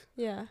fuck.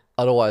 Yeah.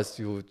 Otherwise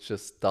you will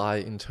just die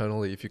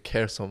internally if you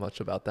care so much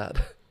about that,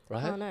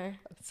 right? Oh no.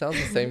 It sounds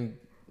the same.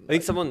 I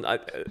think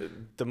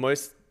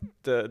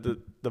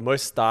the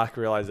most stark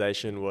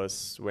realization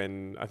was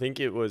when I think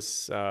it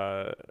was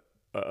a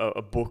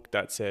book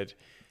that said,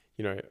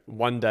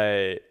 one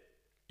day,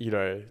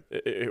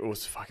 it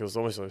was almost like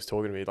it was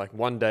talking to me. Like,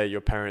 one day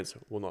your parents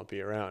will not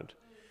be around.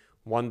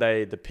 One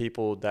day the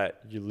people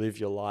that you live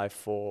your life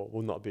for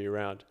will not be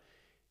around.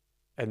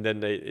 And then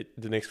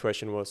the next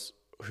question was,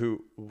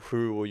 who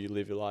will you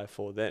live your life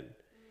for then?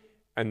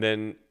 And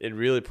then it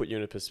really put you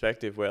in a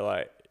perspective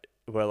where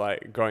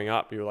growing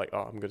up, you were like,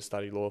 oh, I'm going to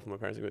study law for my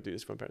parents, I'm going to do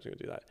this for my parents, I'm going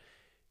to do that.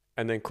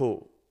 And then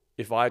cool,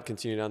 if I had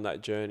continued down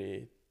that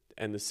journey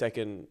and the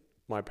second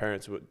my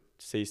parents would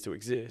cease to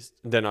exist,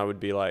 then I would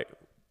be like,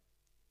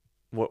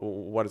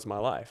 what is my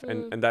life?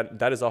 And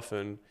that is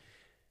often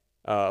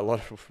a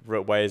lot of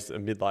ways a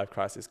midlife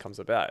crisis comes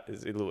about,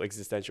 is a little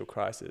existential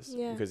crisis,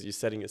 because you're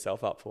setting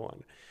yourself up for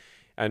one.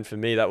 And for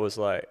me, that was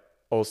like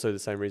also the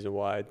same reason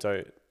why I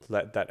don't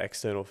let that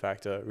external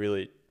factor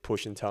really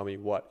push and tell me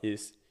what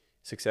is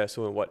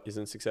successful and what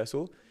isn't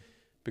successful,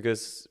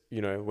 because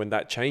when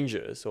that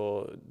changes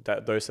or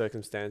that those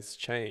circumstances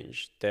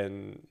change,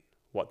 then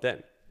what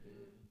then?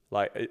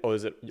 Like, or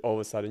is it all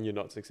of a sudden you're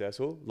not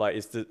successful? Like,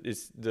 is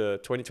the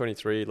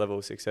 2023 level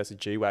of success a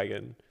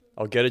G-Wagon?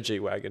 I'll get a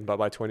G-Wagon, but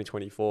by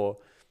 2024,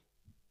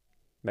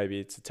 maybe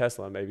it's a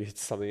Tesla, maybe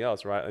it's something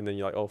else, right? And then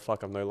you're like, oh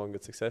fuck, I'm no longer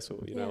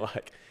successful.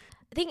 Like.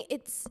 I think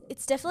it's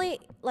definitely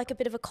like a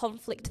bit of a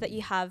conflict that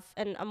you have,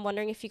 and I'm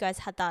wondering if you guys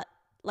had that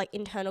like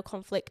internal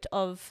conflict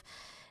of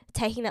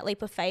taking that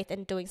leap of faith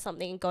and doing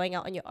something and going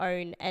out on your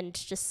own and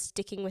just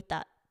sticking with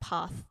that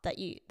path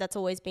that's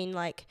always been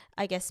like,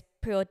 I guess,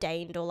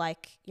 preordained, or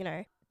like,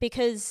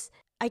 because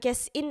I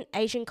guess in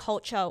Asian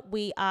culture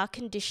we are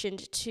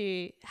conditioned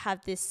to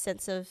have this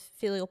sense of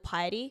filial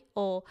piety,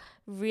 or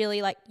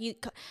really like you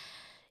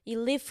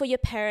live for your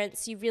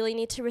parents, you really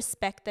need to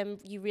respect them,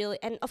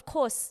 and of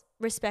course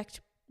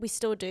respect we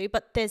still do,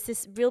 but there's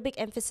this real big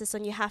emphasis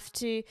on you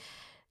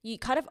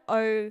kind of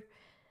owe,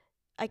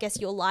 I guess,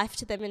 your life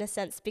to them in a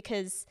sense,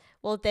 because,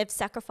 well, they've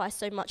sacrificed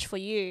so much for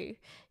you.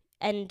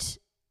 And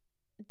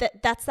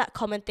that's that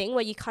common thing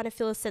where you kind of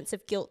feel a sense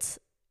of guilt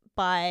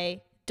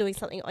by doing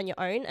something on your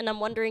own. And I'm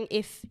wondering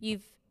if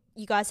you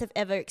guys have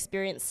ever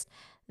experienced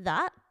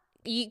that.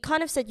 You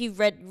kind of said you've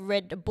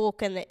read a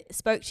book and it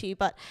spoke to you,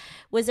 but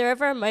was there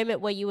ever a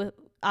moment where you were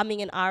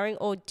umming and ahhing,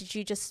 or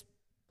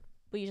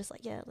were you just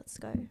like, yeah, let's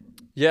go?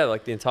 Yeah,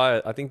 like the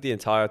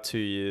entire 2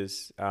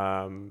 years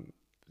of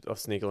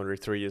sneaker laundry,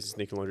 3 years of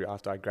sneaker laundry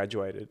after I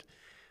graduated,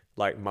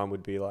 like mum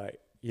would be like,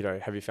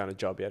 have you found a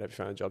job yet?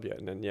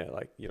 And then,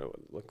 like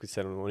we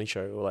said on the morning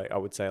show, or like I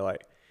would say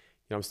like,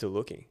 I'm still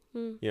looking,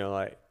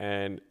 like,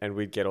 and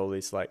we'd get all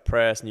this like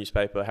press,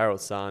 newspaper,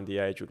 Herald Sun, The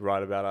Age would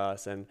write about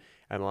us, and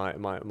my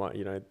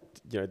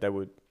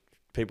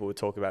people would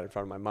talk about it in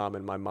front of my mum,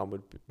 and my mum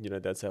would,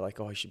 they'd say like,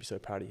 oh, you should be so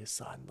proud of your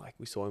son. Like,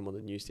 we saw him on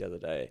the news the other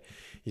day.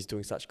 He's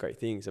doing such great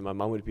things. And my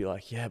mum would be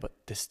like, yeah, but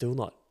they're still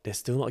not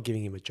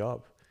giving him a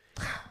job.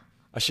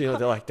 Actually,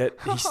 they're like that.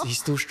 He's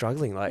still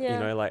struggling. Like,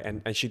 like,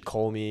 and she'd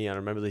call me, and I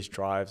remember these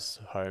drives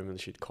home, and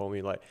she'd call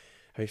me like,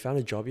 have you found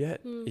a job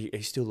yet? Are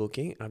you still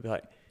looking? And I'd be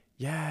like,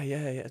 yeah.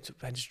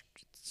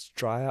 It's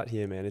dry out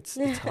here, man. It's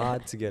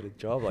hard to get a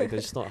job. Like,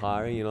 they're just not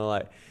hiring,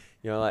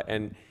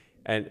 and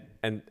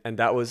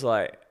that was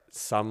like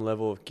some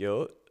level of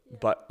guilt,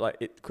 but like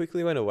it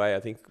quickly went away.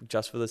 I think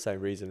just for the same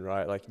reason,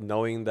 right? Like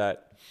knowing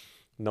that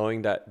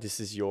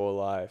this is your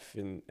life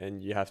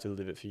and you have to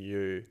live it for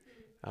you.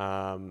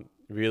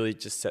 really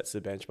just sets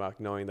the benchmark,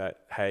 knowing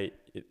that, hey,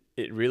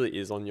 it really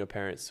is on your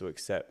parents to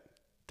accept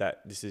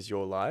that this is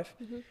your life.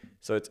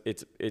 So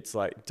it's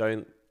like,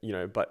 don't,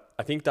 but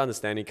I think the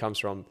understanding comes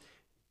from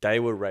they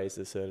were raised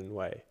a certain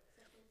way.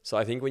 So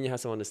I think when you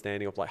have some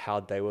understanding of like how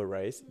they were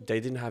raised,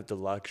 they didn't have the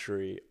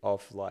luxury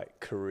of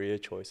like career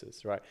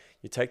choices, right?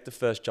 You take the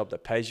first job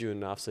that pays you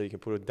enough so you can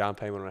put a down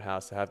payment on a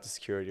house to have the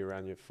security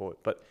around your foot.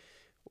 But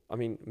I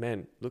mean,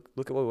 man, look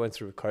at what we went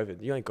through with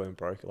COVID. You ain't going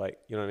broke. Like,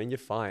 you know what I mean? You're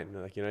fine.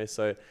 Like,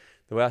 so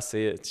the way I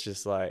see it, it's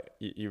just like,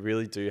 you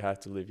really do have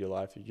to live your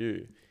life for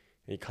you.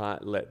 And you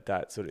can't let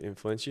that sort of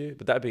influence you.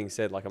 But that being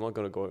said, like, I'm not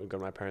going to go to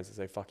my parents and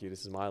say, fuck you,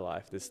 this is my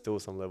life. There's still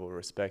some level of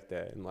respect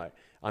there, and like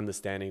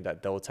understanding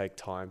that they'll take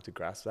time to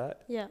grasp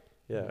that. Yeah.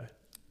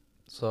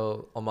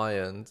 So on my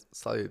end,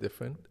 slightly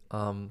different.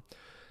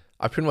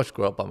 I pretty much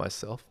grew up by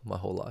myself my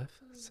whole life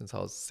since I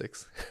was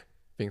 6,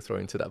 being thrown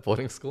into that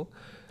boarding school.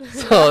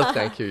 So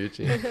thank you,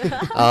 Eugene.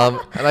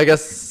 And I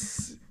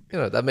guess,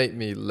 that made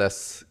me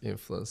less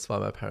influenced by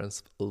my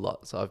parents a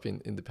lot. So I've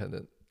been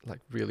independent like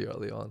really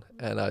early on.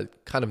 And I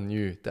kind of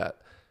knew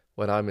that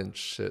when I'm in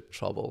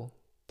trouble,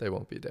 they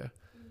won't be there.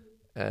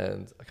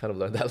 And I kind of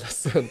learned that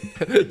lesson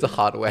the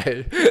hard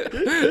way.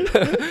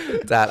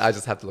 That I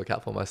just have to look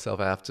out for myself.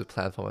 I have to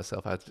plan for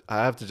myself. I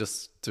have to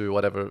just do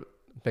whatever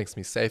makes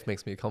me safe,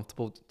 makes me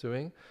comfortable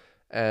doing.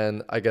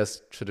 And I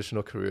guess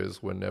traditional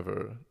careers were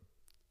never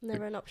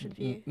an option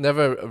for you.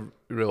 Never a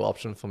real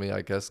option for me,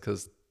 I guess,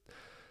 because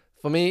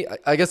for me,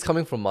 I guess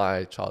coming from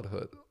my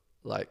childhood,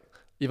 like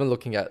even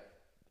looking at,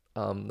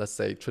 let's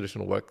say,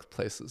 traditional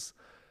workplaces,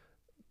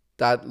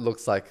 that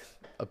looks like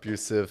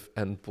abusive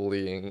and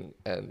bullying,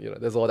 and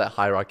there's all that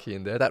hierarchy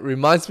in there. That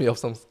reminds me of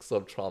some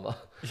sort of trauma.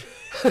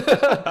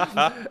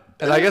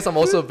 And I guess I'm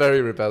also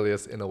very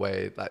rebellious in a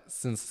way, like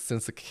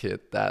since a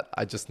kid, that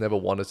I just never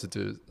wanted to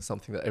do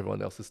something that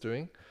everyone else is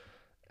doing.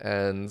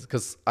 And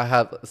because I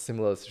have a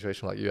similar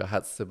situation like you, I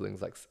had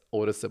siblings, like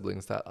older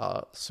siblings that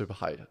are super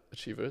high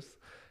achievers,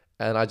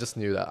 and I just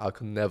knew that I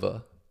could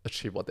never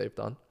achieve what they've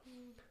done.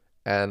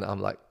 And I'm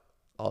like,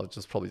 I'll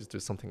probably just do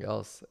something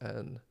else.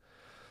 And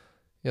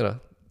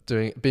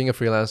being a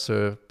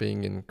freelancer,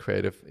 being in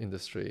creative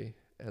industry,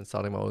 and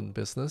starting my own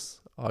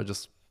business are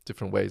just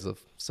different ways of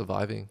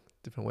surviving,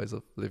 different ways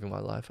of living my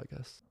life, I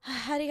guess.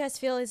 How do you guys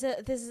feel? Is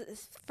it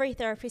this free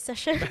therapy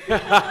session?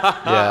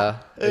 Yeah,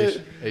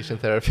 Asian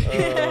therapy.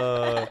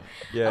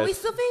 Yeah. Are we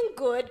still being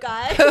good,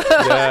 guys?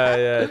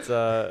 Yeah. It's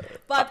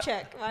Vibe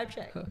check.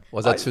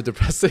 Was that too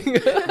depressing?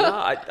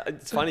 No,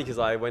 it's funny because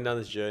I went down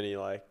this journey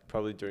like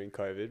probably during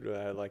COVID, where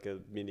I had like a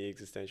mini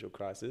existential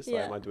crisis.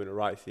 Like, am I doing the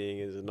right thing?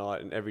 Is it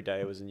not? And every day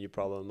it was a new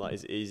problem. Like,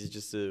 is it easy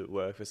just to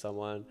work for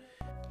someone?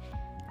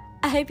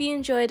 I hope you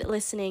enjoyed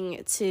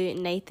listening to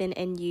Nathan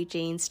and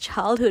Eugene's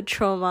childhood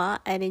trauma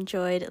and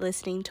enjoyed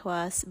listening to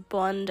us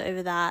bond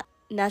over that.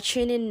 Now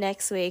tune in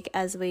next week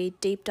as we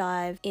deep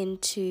dive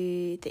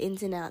into the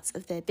ins and outs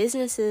of their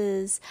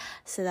businesses.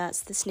 So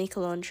that's the Sneaker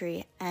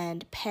Laundry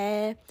and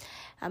Paire.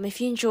 If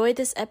you enjoyed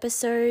this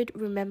episode,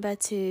 remember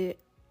to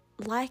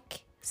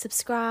like,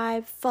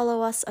 subscribe,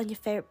 follow us on your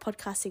favorite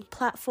podcasting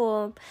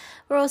platform.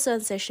 We're also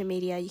on social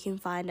media. You can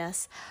find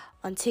us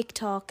on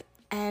TikTok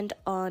and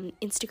on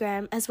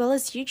Instagram, as well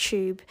as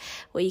YouTube,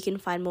 where you can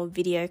find more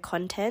video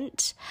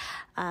content.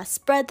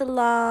 Spread the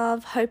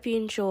love, hope you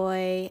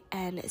enjoy,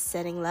 and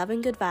sending love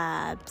and good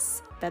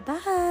vibes.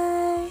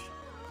 Bye-bye.